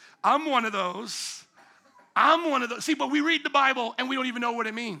 I'm one of those. See, but we read the Bible, and we don't even know what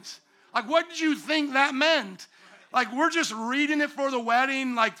it means. Like, what did you think that meant? Like, we're just reading it for the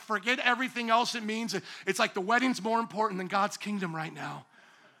wedding. Like, forget everything else it means. It's like the wedding's more important than God's kingdom right now.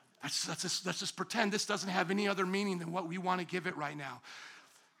 Let's just pretend this doesn't have any other meaning than what we want to give it right now.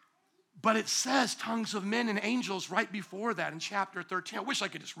 But it says tongues of men and angels right before that in chapter 13. I wish I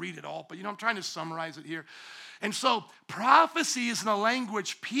could just read it all, but I'm trying to summarize it here. And so prophecy is in a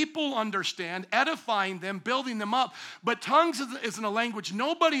language people understand, edifying them, building them up. But tongues is in a language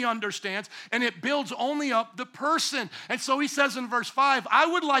nobody understands, and it builds only up the person. And so he says in verse 5, I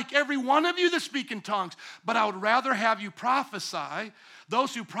would like every one of you to speak in tongues, but I would rather have you prophesy.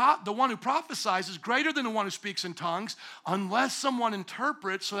 The one who prophesies is greater than the one who speaks in tongues, unless someone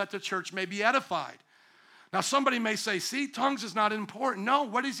interprets so that the church may be edified. Now, somebody may say, see, tongues is not important. No,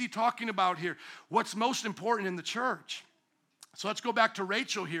 what is he talking about here? What's most important in the church? So let's go back to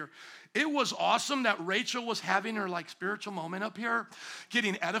Rachel here. It was awesome that Rachel was having her spiritual moment up here,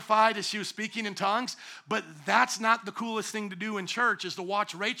 getting edified as she was speaking in tongues. But that's not the coolest thing to do in church, is to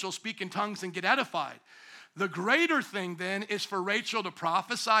watch Rachel speak in tongues and get edified. The greater thing then is for Rachel to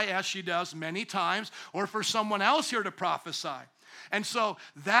prophesy, as she does many times, or for someone else here to prophesy. And so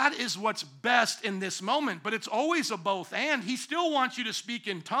that is what's best in this moment. But it's always a both and. He still wants you to speak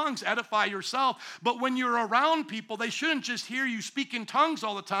in tongues, edify yourself. But when you're around people, they shouldn't just hear you speak in tongues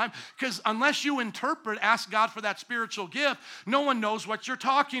all the time, because unless you interpret, ask God for that spiritual gift, no one knows what you're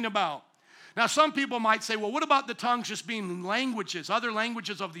talking about. Now, some people might say, well, what about the tongues just being languages, other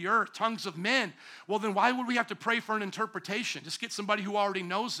languages of the earth, tongues of men? Well, then why would we have to pray for an interpretation? Just get somebody who already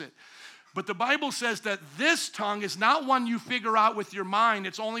knows it. But the Bible says that this tongue is not one you figure out with your mind.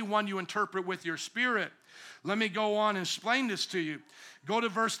 It's only one you interpret with your spirit. Let me go on and explain this to you. Go to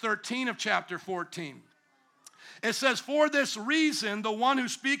verse 13 of chapter 14. It says, for this reason, the one who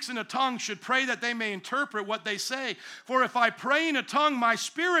speaks in a tongue should pray that they may interpret what they say. For if I pray in a tongue, my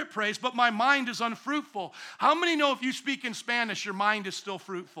spirit prays, but my mind is unfruitful. How many know if you speak in Spanish, your mind is still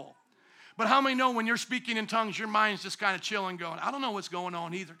fruitful? But how many know when you're speaking in tongues, your mind's just kind of chilling going, I don't know what's going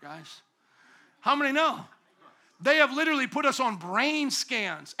on either, guys. How many know? They have literally put us on brain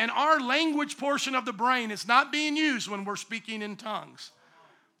scans, and our language portion of the brain is not being used when we're speaking in tongues.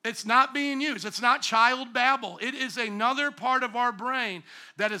 It's not being used. It's not child babble. It is another part of our brain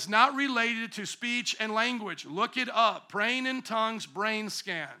that is not related to speech and language. Look it up. Praying in tongues, brain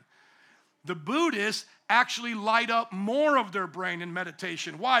scan. The Buddhists actually light up more of their brain in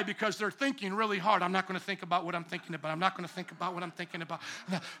meditation. Why? Because they're thinking really hard. I'm not going to think about what I'm thinking about. I'm not going to think about what I'm thinking about.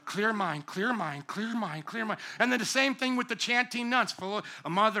 Clear mind, clear mind, clear mind, clear mind. And then the same thing with the chanting nuns. A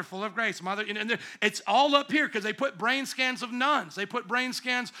mother full of grace. Mother, and it's all up here because they put brain scans of nuns. They put brain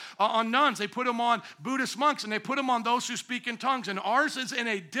scans on nuns. They put them on Buddhist monks, and they put them on those who speak in tongues. And ours is in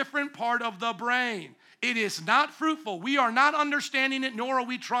a different part of the brain. It is not fruitful. We are not understanding it, nor are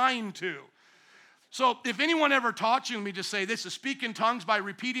we trying to. So if anyone ever taught you, let me just say this, to speak in tongues by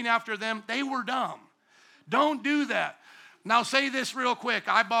repeating after them, they were dumb. Don't do that. Now say this real quick.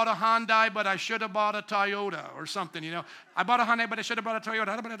 I bought a Hyundai, but I should have bought a Toyota or something, I bought a Hyundai, but I should have bought a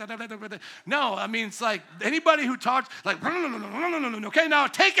Toyota. No, I mean, it's like anybody who talks, like, no. Okay, now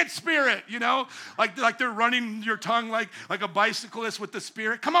take it, Spirit, Like they're running your tongue like a bicyclist with the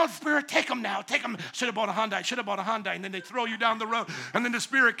Spirit. Come on, Spirit, take them now. Take them. Should have bought a Hyundai. And then they throw you down the road. And then the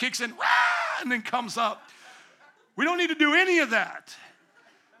Spirit kicks in, and then comes up. We don't need to do any of that.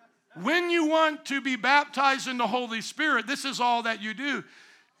 When you want to be baptized in the Holy Spirit, this is all that you do.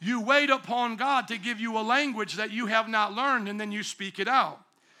 You wait upon God to give you a language that you have not learned, and then you speak it out.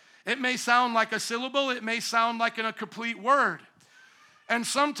 It may sound like a syllable. It may sound like a complete word. And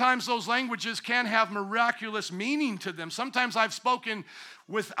sometimes those languages can have miraculous meaning to them. Sometimes I've spoken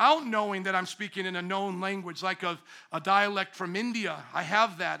without knowing that I'm speaking in a known language, like a dialect from India. I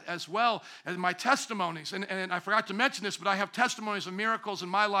have that as well as my testimonies. And I forgot to mention this, but I have testimonies of miracles in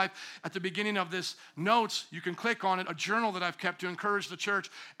my life. At the beginning of this notes, you can click on it, a journal that I've kept to encourage the church,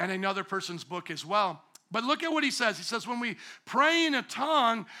 and another person's book as well. But look at what he says. He says, when we pray in a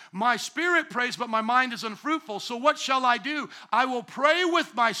tongue, my spirit prays, but my mind is unfruitful. So what shall I do? I will pray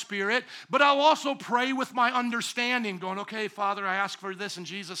with my spirit, but I'll also pray with my understanding, going, okay, Father, I ask for this in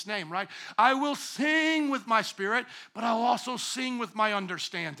Jesus' name, right? I will sing with my spirit, but I'll also sing with my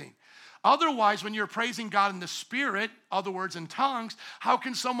understanding. Otherwise, when you're praising God in the Spirit, other words in tongues, how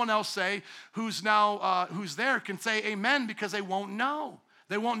can someone else say, who's there, can say amen, because they won't know.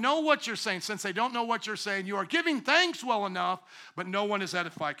 They won't know what you're saying. Since they don't know what you're saying, you are giving thanks well enough, but no one is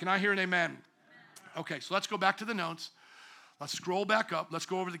edified. Can I hear an amen? Okay, so let's go back to the notes. Let's scroll back up. Let's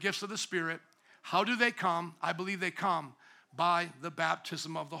go over the gifts of the Spirit. How do they come? I believe they come by the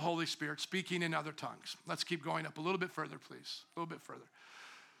baptism of the Holy Spirit, speaking in other tongues. Let's keep going up a little bit further, please. A little bit further.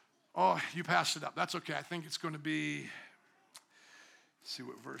 Oh, you passed it up. That's okay. I think it's going to be, let's see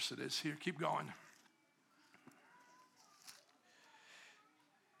what verse it is here. Keep going.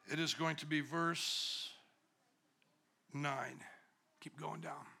 It is going to be verse 9. Keep going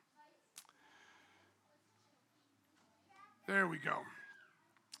down. There we go.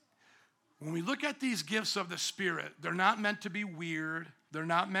 When we look at these gifts of the Spirit, they're not meant to be weird. They're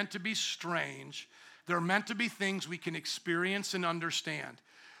not meant to be strange. They're meant to be things we can experience and understand.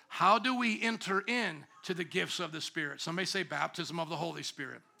 How do we enter into the gifts of the Spirit? Somebody say baptism of the Holy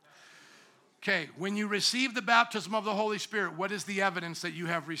Spirit. Okay, when you receive the baptism of the Holy Spirit, what is the evidence that you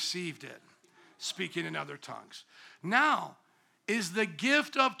have received it? Speaking in other tongues. Now, is the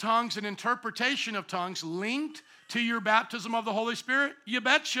gift of tongues and interpretation of tongues linked to your baptism of the Holy Spirit? You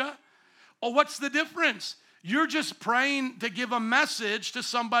betcha. Well, what's the difference? You're just praying to give a message to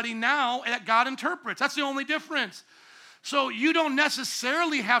somebody now that God interprets. That's the only difference. So you don't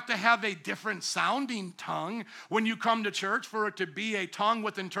necessarily have to have a different sounding tongue when you come to church for it to be a tongue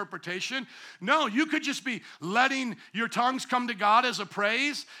with interpretation. No, you could just be letting your tongues come to God as a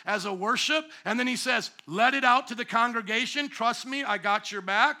praise, as a worship, and then he says, let it out to the congregation. Trust me, I got your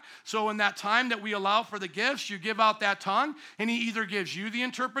back. So in that time that we allow for the gifts, you give out that tongue, and he either gives you the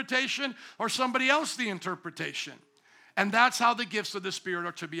interpretation or somebody else the interpretation. And that's how the gifts of the Spirit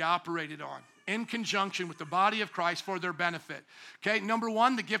are to be operated on, in conjunction with the body of Christ for their benefit. Okay, number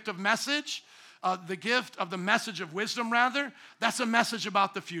one, the gift of message, the gift of the message of wisdom, rather, that's a message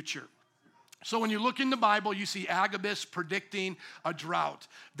about the future. So when you look in the Bible, you see Agabus predicting a drought.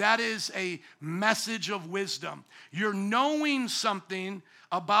 That is a message of wisdom. You're knowing something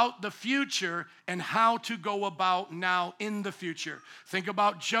about the future and how to go about now in the future. Think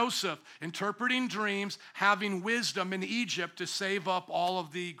about Joseph interpreting dreams, having wisdom in Egypt to save up all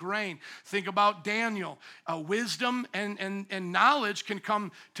of the grain. Think about Daniel. Wisdom and knowledge can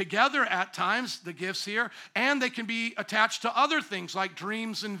come together at times, the gifts here, and they can be attached to other things like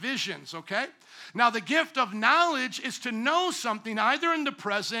dreams and visions, okay? Now, the gift of knowledge is to know something either in the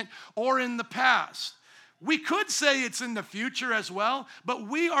present or in the past. We could say it's in the future as well, but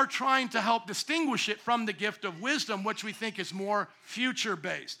we are trying to help distinguish it from the gift of wisdom, which we think is more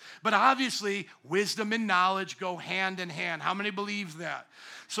future-based. But obviously, wisdom and knowledge go hand in hand. How many believe that?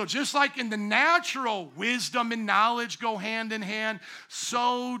 So just like in the natural, wisdom and knowledge go hand in hand,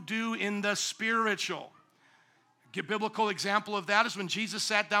 so do in the spiritual. A biblical example of that is when Jesus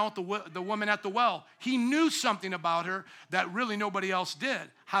sat down with the woman at the well. He knew something about her that really nobody else did,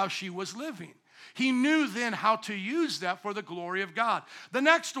 how she was living. He knew then how to use that for the glory of God. The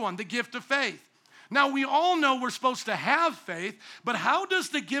next one, the gift of faith. Now, we all know we're supposed to have faith, but how does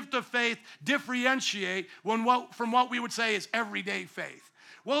the gift of faith differentiate from what we would say is everyday faith?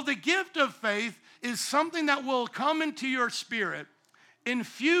 Well, the gift of faith is something that will come into your spirit,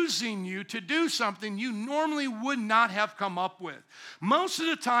 infusing you to do something you normally would not have come up with. Most of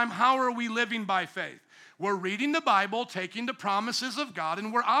the time, how are we living by faith? We're reading the Bible, taking the promises of God,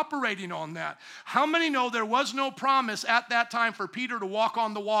 and we're operating on that. How many know there was no promise at that time for Peter to walk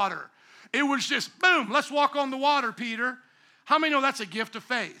on the water? It was just, boom, let's walk on the water, Peter. How many know that's a gift of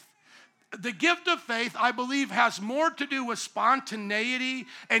faith? The gift of faith, I believe, has more to do with spontaneity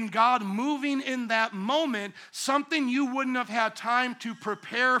and God moving in that moment, something you wouldn't have had time to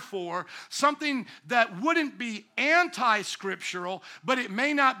prepare for, something that wouldn't be anti-scriptural, but it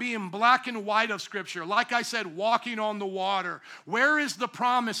may not be in black and white of Scripture. Like I said, walking on the water. Where is the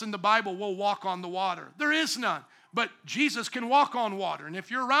promise in the Bible we'll walk on the water? There is none. But Jesus can walk on water. And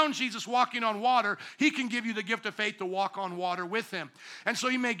if you're around Jesus walking on water, he can give you the gift of faith to walk on water with him. And so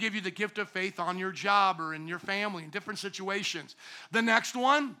he may give you the gift of faith on your job or in your family in different situations. The next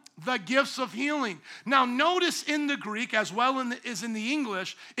one, the gifts of healing. Now notice in the Greek as well as in the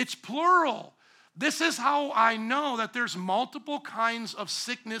English, it's plural. This is how I know that there's multiple kinds of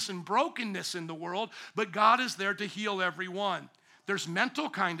sickness and brokenness in the world, but God is there to heal everyone. There's mental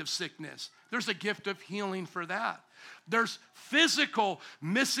kind of sickness. There's a gift of healing for that. There's physical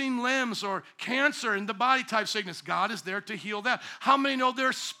missing limbs or cancer in the body type sickness. God is there to heal that. How many know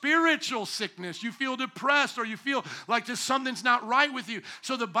there's spiritual sickness? You feel depressed or you feel like just something's not right with you.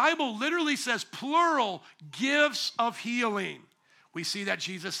 So the Bible literally says plural gifts of healing. We see that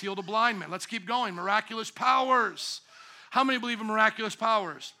Jesus healed a blind man. Let's keep going. Miraculous powers. How many believe in miraculous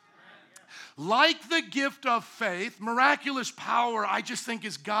powers? Like the gift of faith, miraculous power, I just think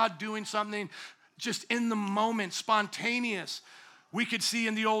is God doing something just in the moment, spontaneous. We could see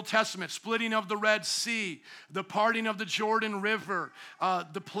in the Old Testament, splitting of the Red Sea, the parting of the Jordan River,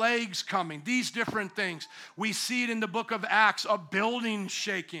 the plagues coming, these different things. We see it in the book of Acts, a building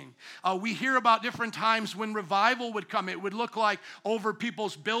shaking. We hear about different times when revival would come. It would look like over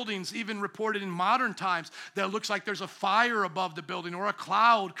people's buildings, even reported in modern times, that it looks like there's a fire above the building or a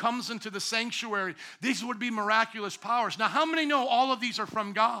cloud comes into the sanctuary. These would be miraculous powers. Now, how many know all of these are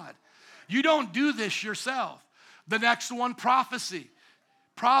from God? You don't do this yourself. The next one, prophecy.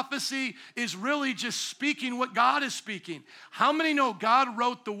 Prophecy is really just speaking what God is speaking. How many know God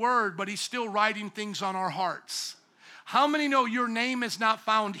wrote the word, but he's still writing things on our hearts? How many know your name is not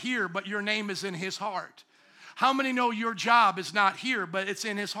found here, but your name is in his heart? How many know your job is not here, but it's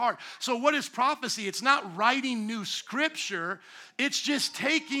in his heart? So what is prophecy? It's not writing new scripture. It's just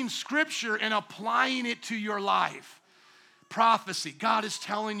taking scripture and applying it to your life. Prophecy. God is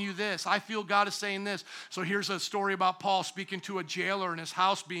telling you this. I feel God is saying this. So here's a story about Paul speaking to a jailer in his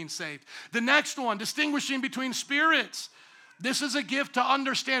house being saved. The next one, distinguishing between spirits. This is a gift to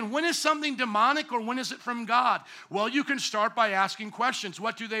understand when is something demonic or when is it from God? Well, you can start by asking questions.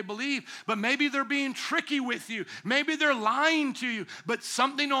 What do they believe? But maybe they're being tricky with you. Maybe they're lying to you. But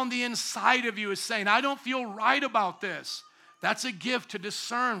something on the inside of you is saying, I don't feel right about this. That's a gift to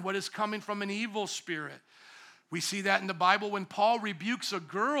discern what is coming from an evil spirit. We see that in the Bible when Paul rebukes a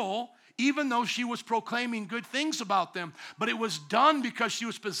girl, even though she was proclaiming good things about them. But it was done because she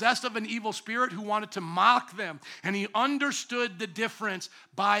was possessed of an evil spirit who wanted to mock them. And he understood the difference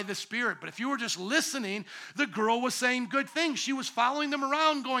by the Spirit. But if you were just listening, the girl was saying good things. She was following them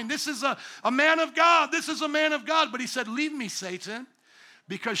around going, this is a man of God. This is a man of God. But he said, leave me, Satan.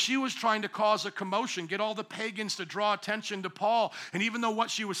 Because she was trying to cause a commotion, get all the pagans to draw attention to Paul. And even though what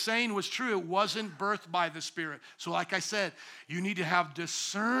she was saying was true, it wasn't birthed by the Spirit. So like I said, you need to have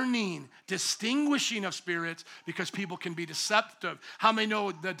discerning, distinguishing of spirits because people can be deceptive. How many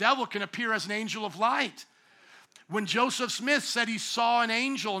know the devil can appear as an angel of light? When Joseph Smith said he saw an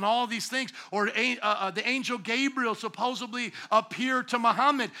angel and all of these things, or the angel Gabriel supposedly appeared to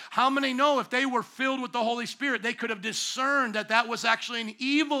Muhammad, how many know if they were filled with the Holy Spirit, they could have discerned that that was actually an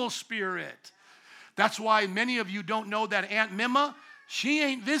evil spirit? That's why many of you don't know that Aunt Mima, she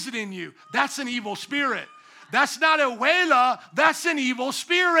ain't visiting you. That's an evil spirit. That's not a Wela, that's an evil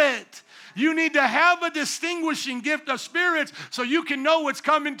spirit. You need to have a distinguishing gift of spirits so you can know what's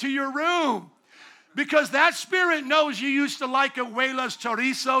coming to your room. Because that spirit knows you used to like Abuela's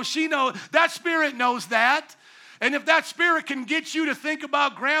chorizo. That spirit knows that. And if that spirit can get you to think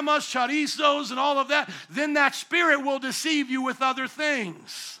about grandma's chorizos and all of that, then that spirit will deceive you with other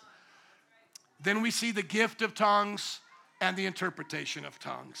things. Then we see the gift of tongues and the interpretation of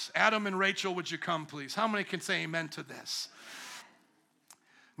tongues. Adam and Rachel, would you come, please? How many can say amen to this?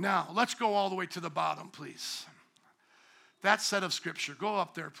 Now, let's go all the way to the bottom, please. That set of scripture. Go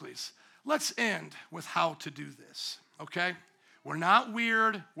up there, please. Let's end with how to do this, okay? We're not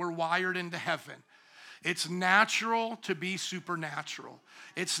weird. We're wired into heaven. It's natural to be supernatural.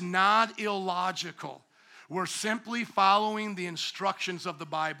 It's not illogical. We're simply following the instructions of the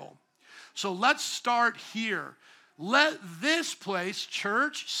Bible. So let's start here. Let this place,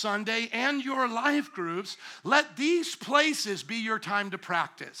 church, Sunday, and your life groups, let these places be your time to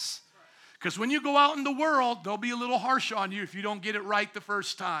practice. Because when you go out in the world, they'll be a little harsh on you if you don't get it right the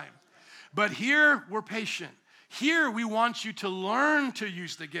first time. But here, we're patient. Here, we want you to learn to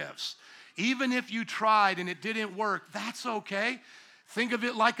use the gifts. Even if you tried and it didn't work, that's okay. Think of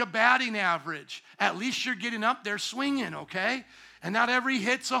it like a batting average. At least you're getting up there swinging, okay? And not every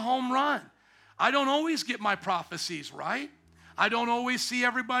hit's a home run. I don't always get my prophecies right. I don't always see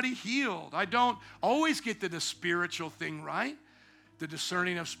everybody healed. I don't always get the spiritual thing right, the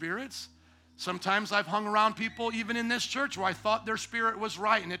discerning of spirits. Sometimes I've hung around people, even in this church, where I thought their spirit was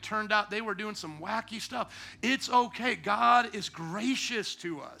right, and it turned out they were doing some wacky stuff. It's okay. God is gracious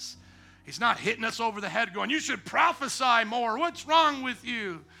to us. He's not hitting us over the head going, you should prophesy more. What's wrong with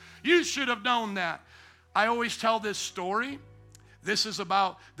you? You should have known that. I always tell this story. This is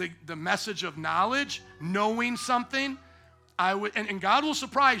about the message of knowledge, knowing something. And God will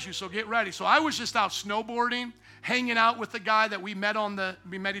surprise you, so get ready. So I was just out snowboarding, hanging out with the guy that we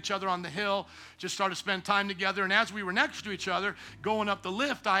met each other on the hill, just started spending time together. And as we were next to each other, going up the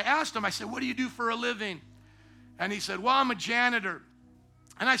lift, I asked him, I said, what do you do for a living? And he said, well, I'm a janitor.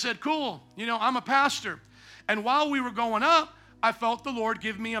 And I said, cool, I'm a pastor. And while we were going up, I felt the Lord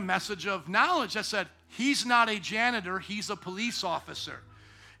give me a message of knowledge that said, he's not a janitor, he's a police officer.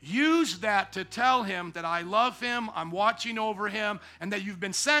 Use that to tell him that I love him, I'm watching over him, and that you've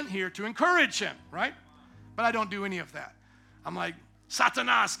been sent here to encourage him, right? But I don't do any of that. I'm like,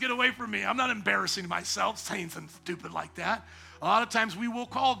 Satanas, get away from me. I'm not embarrassing myself saying something stupid like that. A lot of times we will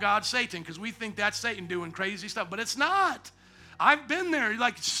call God Satan because we think that's Satan doing crazy stuff, but it's not. I've been there. You're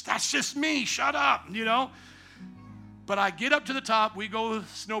like, that's just me. Shut up, But I get up to the top. We go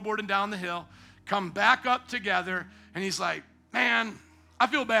snowboarding down the hill, come back up together, and he's like, man, I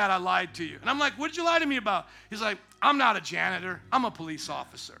feel bad I lied to you. And I'm like, what did you lie to me about? He's like, I'm not a janitor. I'm a police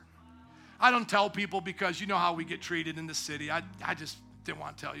officer. I don't tell people because you know how we get treated in the city. I just didn't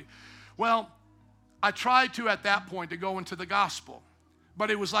want to tell you. Well, I tried to, at that point, to go into the gospel. But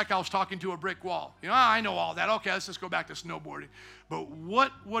it was like I was talking to a brick wall. I know all that. Okay, let's just go back to snowboarding. But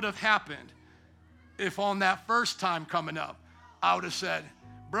what would have happened if on that first time coming up, I would have said,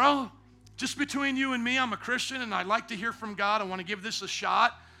 bro, just between you and me, I'm a Christian and I'd like to hear from God. I want to give this a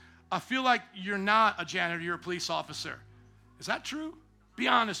shot. I feel like you're not a janitor, you're a police officer. Is that true? Be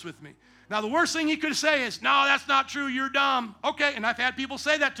honest with me. Now, the worst thing he could say is, no, that's not true, you're dumb. Okay, and I've had people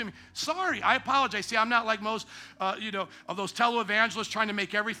say that to me. Sorry, I apologize. See, I'm not like most, of those televangelists trying to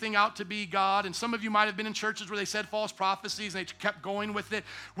make everything out to be God. And some of you might have been in churches where they said false prophecies and they kept going with it.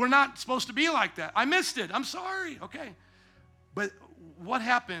 We're not supposed to be like that. I missed it. I'm sorry. Okay. But what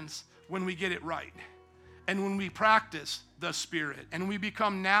happens when we get it right? And when we practice the Spirit and we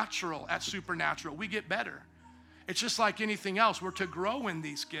become natural at supernatural, we get better. It's just like anything else. We're to grow in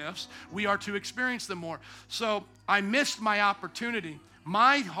these gifts. We are to experience them more. So I missed my opportunity.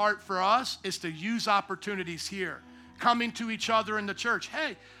 My heart for us is to use opportunities here, coming to each other in the church.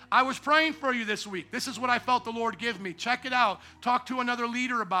 Hey, I was praying for you this week. This is what I felt the Lord give me. Check it out. Talk to another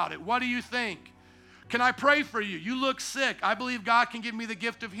leader about it. What do you think? Can I pray for you? You look sick. I believe God can give me the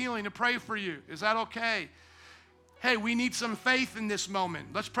gift of healing to pray for you. Is that okay? Hey, we need some faith in this moment.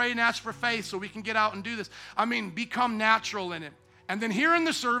 Let's pray and ask for faith so we can get out and do this. Become natural in it. And then here in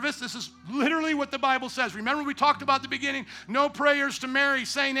the service, this is literally what the Bible says. Remember we talked about at the beginning, no prayers to Mary,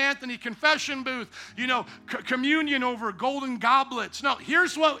 St. Anthony, confession booth, communion over golden goblets. No,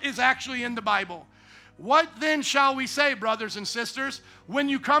 here's what is actually in the Bible. What then shall we say, brothers and sisters? When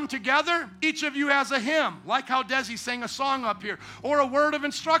you come together, each of you has a hymn, like how Desi sang a song up here, or a word of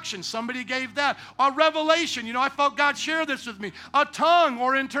instruction. Somebody gave that. A revelation. I felt God share this with me. A tongue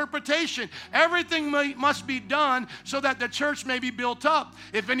or interpretation. Everything must be done so that the church may be built up.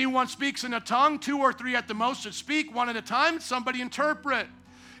 If anyone speaks in a tongue, 2 or 3 at the most should speak, one at a time, somebody interpret.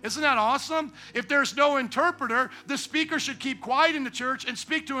 Isn't that awesome? If there's no interpreter, the speaker should keep quiet in the church and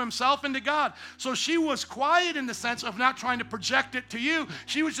speak to himself and to God. So she was quiet in the sense of not trying to project it to you.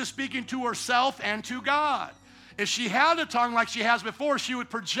 She was just speaking to herself and to God. If she had a tongue like she has before, she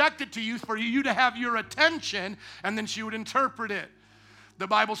would project it to you for you to have your attention, and then she would interpret it. The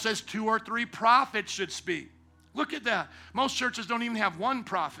Bible says 2 or 3 prophets should speak. Look at that. Most churches don't even have one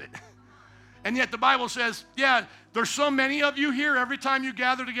prophet. And yet the Bible says, yeah, there's so many of you here, every time you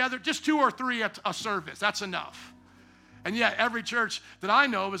gather together, just 2 or 3 at a service. That's enough. And yet every church that I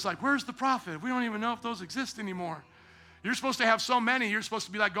know is like, where's the prophet? We don't even know if those exist anymore. You're supposed to have so many. You're supposed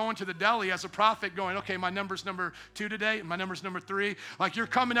to be like going to the deli as a prophet going, okay, my number's number 2 today, my number's number 3. Like you're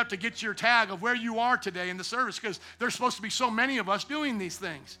coming up to get your tag of where you are today in the service because there's supposed to be so many of us doing these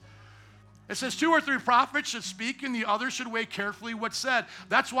things. It says 2 or 3 prophets should speak and the others should weigh carefully what's said.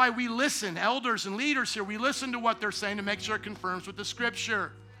 That's why we listen, elders and leaders here, we listen to what they're saying to make sure it confirms with the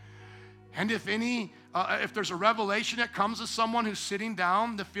scripture. And if there's a revelation that comes to someone who's sitting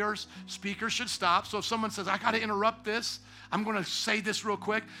down, the first speaker should stop. So if someone says, I got to interrupt this, I'm going to say this real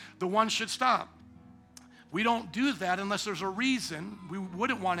quick, the one should stop. We don't do that unless there's a reason. We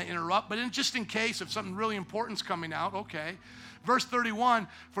wouldn't want to interrupt, but just in case if something really important's coming out, okay. Verse 31,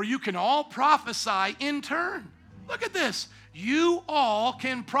 for you can all prophesy in turn. Look at this. You all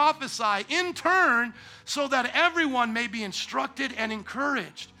can prophesy in turn so that everyone may be instructed and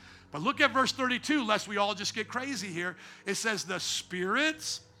encouraged. But look at verse 32, lest we all just get crazy here. It says, the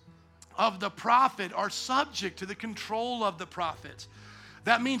spirits of the prophet are subject to the control of the prophets.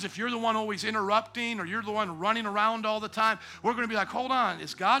 That means if you're the one always interrupting or you're the one running around all the time, we're going to be like, hold on,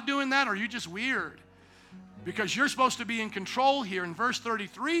 is God doing that or are you just weird? Because you're supposed to be in control here. And verse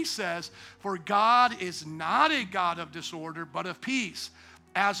 33 says, for God is not a God of disorder, but of peace,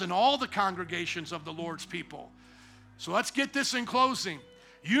 as in all the congregations of the Lord's people. So let's get this in closing.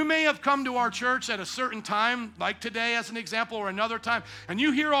 You may have come to our church at a certain time, like today as an example, or another time, and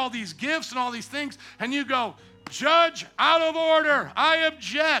you hear all these gifts and all these things, and you go, judge, out of order, I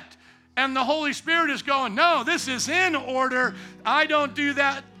object. And the Holy Spirit is going, no, this is in order. I don't do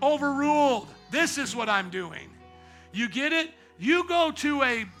that, overruled. This is what I'm doing. You get it? You go to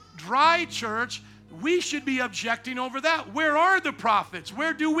a dry church, we should be objecting over that. Where are the prophets?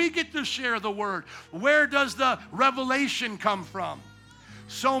 Where do we get to share the word? Where does the revelation come from?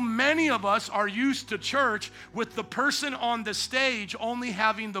 So many of us are used to church with the person on the stage only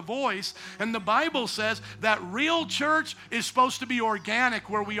having the voice. And the Bible says that real church is supposed to be organic,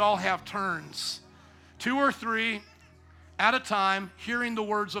 where we all have turns. 2 or 3 at a time, hearing the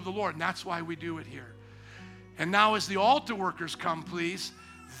words of the Lord. And that's why we do it here. And now as the altar workers come, please,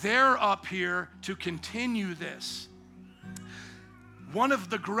 they're up here to continue this. One of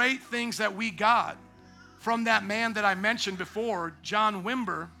the great things that we got from that man that I mentioned before, John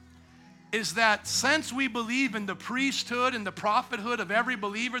Wimber, is that since we believe in the priesthood and the prophethood of every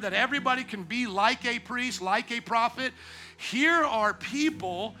believer, that everybody can be like a priest, like a prophet, here are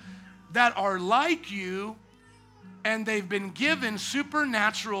people that are like you, and they've been given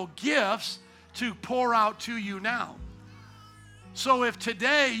supernatural gifts to pour out to you now. So if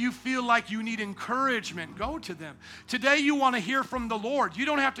today you feel like you need encouragement, go to them. Today you want to hear from the Lord. You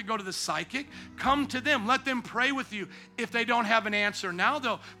don't have to go to the psychic. Come to them. Let them pray with you. If they don't have an answer now,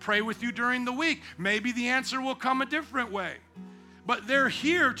 they'll pray with you during the week. Maybe the answer will come a different way. But they're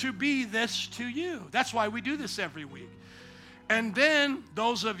here to be this to you. That's why we do this every week. And then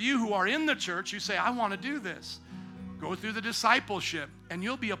those of you who are in the church, you say, I want to do this. Go through the discipleship, and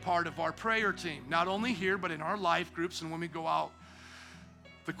you'll be a part of our prayer team. Not only here, but in our life groups and when we go out.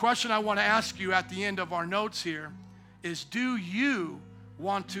 The question I want to ask you at the end of our notes here is, do you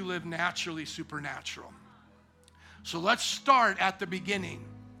want to live naturally supernatural? So let's start at the beginning.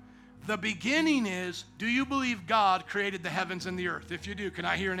 The beginning is, do you believe God created the heavens and the earth? If you do, can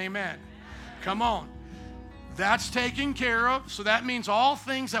I hear an amen? Come on. That's taken care of. So that means all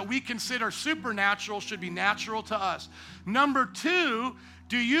things that we consider supernatural should be natural to us. Number 2,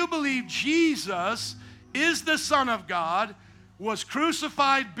 do you believe Jesus is the Son of God, was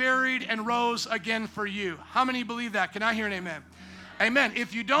crucified, buried, and rose again for you? How many believe that? Can I hear an amen? Amen.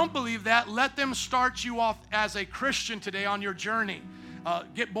 If you don't believe that, let them start you off as a Christian today on your journey.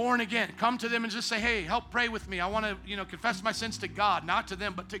 Get born again. Come to them and just say, hey, help pray with me. I want to, confess my sins to God, not to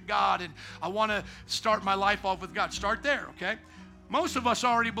them, but to God. And I want to start my life off with God. Start there, okay? Most of us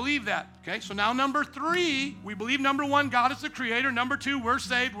already believe that, okay? So now number 3, we believe number 1, God is the creator. Number 2, we're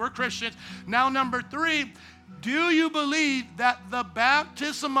saved, we're Christians. Now number 3, do you believe that the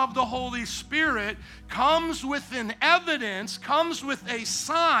baptism of the Holy Spirit comes with an evidence, comes with a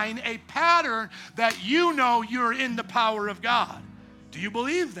sign, a pattern that you know you're in the power of God? Do you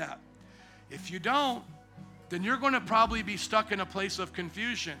believe that? If you don't, then you're going to probably be stuck in a place of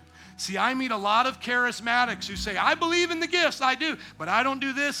confusion. See, I meet a lot of charismatics who say, I believe in the gifts, I do, but I don't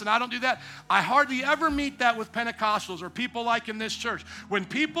do this and I don't do that. I hardly ever meet that with Pentecostals or people like in this church. When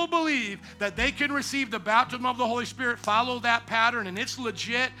people believe that they can receive the baptism of the Holy Spirit, follow that pattern, and it's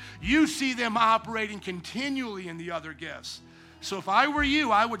legit, you see them operating continually in the other gifts. So if I were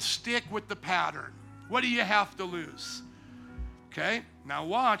you, I would stick with the pattern. What do you have to lose? Okay, now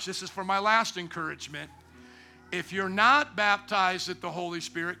watch, this is for my last encouragement. If you're not baptized at the Holy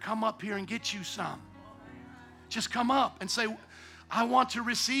Spirit, come up here and get you some. Just come up and say, I want to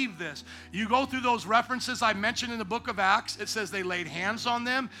receive this. You go through those references I mentioned in the book of Acts. It says they laid hands on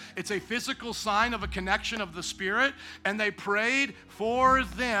them. It's a physical sign of a connection of the Spirit. And they prayed for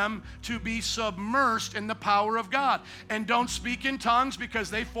them to be submersed in the power of God. And don't speak in tongues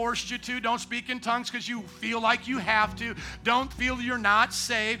because they forced you to. Don't speak in tongues because you feel like you have to. Don't feel you're not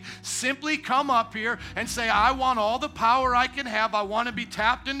saved. Simply come up here and say, I want all the power I can have. I want to be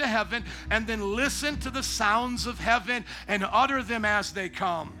tapped into heaven. And then listen to the sounds of heaven and utter them as they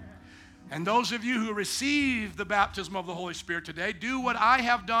come. And those of you who receive the baptism of the Holy Spirit today, do what I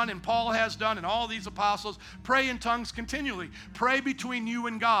have done and Paul has done and all these apostles. Pray in tongues continually. Pray between you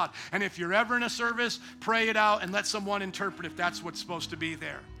and God. And if you're ever in a service, pray it out and let someone interpret if that's what's supposed to be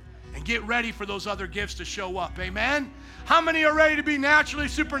there. and get ready for those other gifts to show up. Amen? How many are ready to be naturally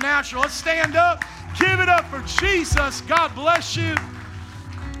supernatural? Let's stand up. Give it up for Jesus. God bless you.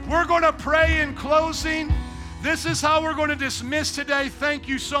 We're going to pray in closing. This is how we're going to dismiss today. Thank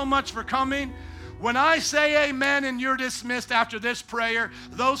you so much for coming. When I say amen and you're dismissed after this prayer,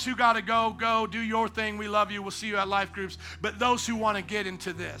 those who got to go, go, do your thing. We love you. We'll see you at life groups. But those who want to get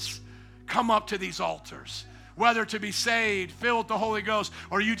into this, come up to these altars. Whether to be saved, filled with the Holy Ghost,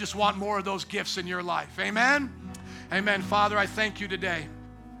 or you just want more of those gifts in your life. Amen? Amen. Father, I thank you today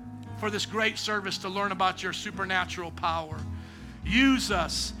for this great service to learn about your supernatural power. Use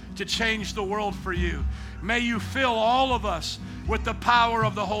us to change the world for you. May you fill all of us with the power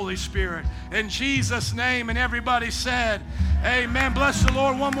of the Holy Spirit. In Jesus' name, and everybody said, amen. Bless the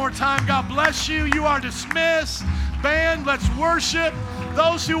Lord one more time. God bless you. You are dismissed. Band, let's worship.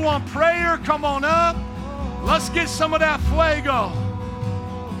 Those who want prayer, come on up. Let's get some of that fuego.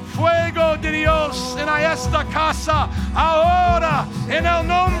 Fuego de Dios en esta casa. Ahora, en el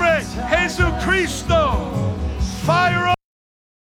nombre de Jesucristo. Fire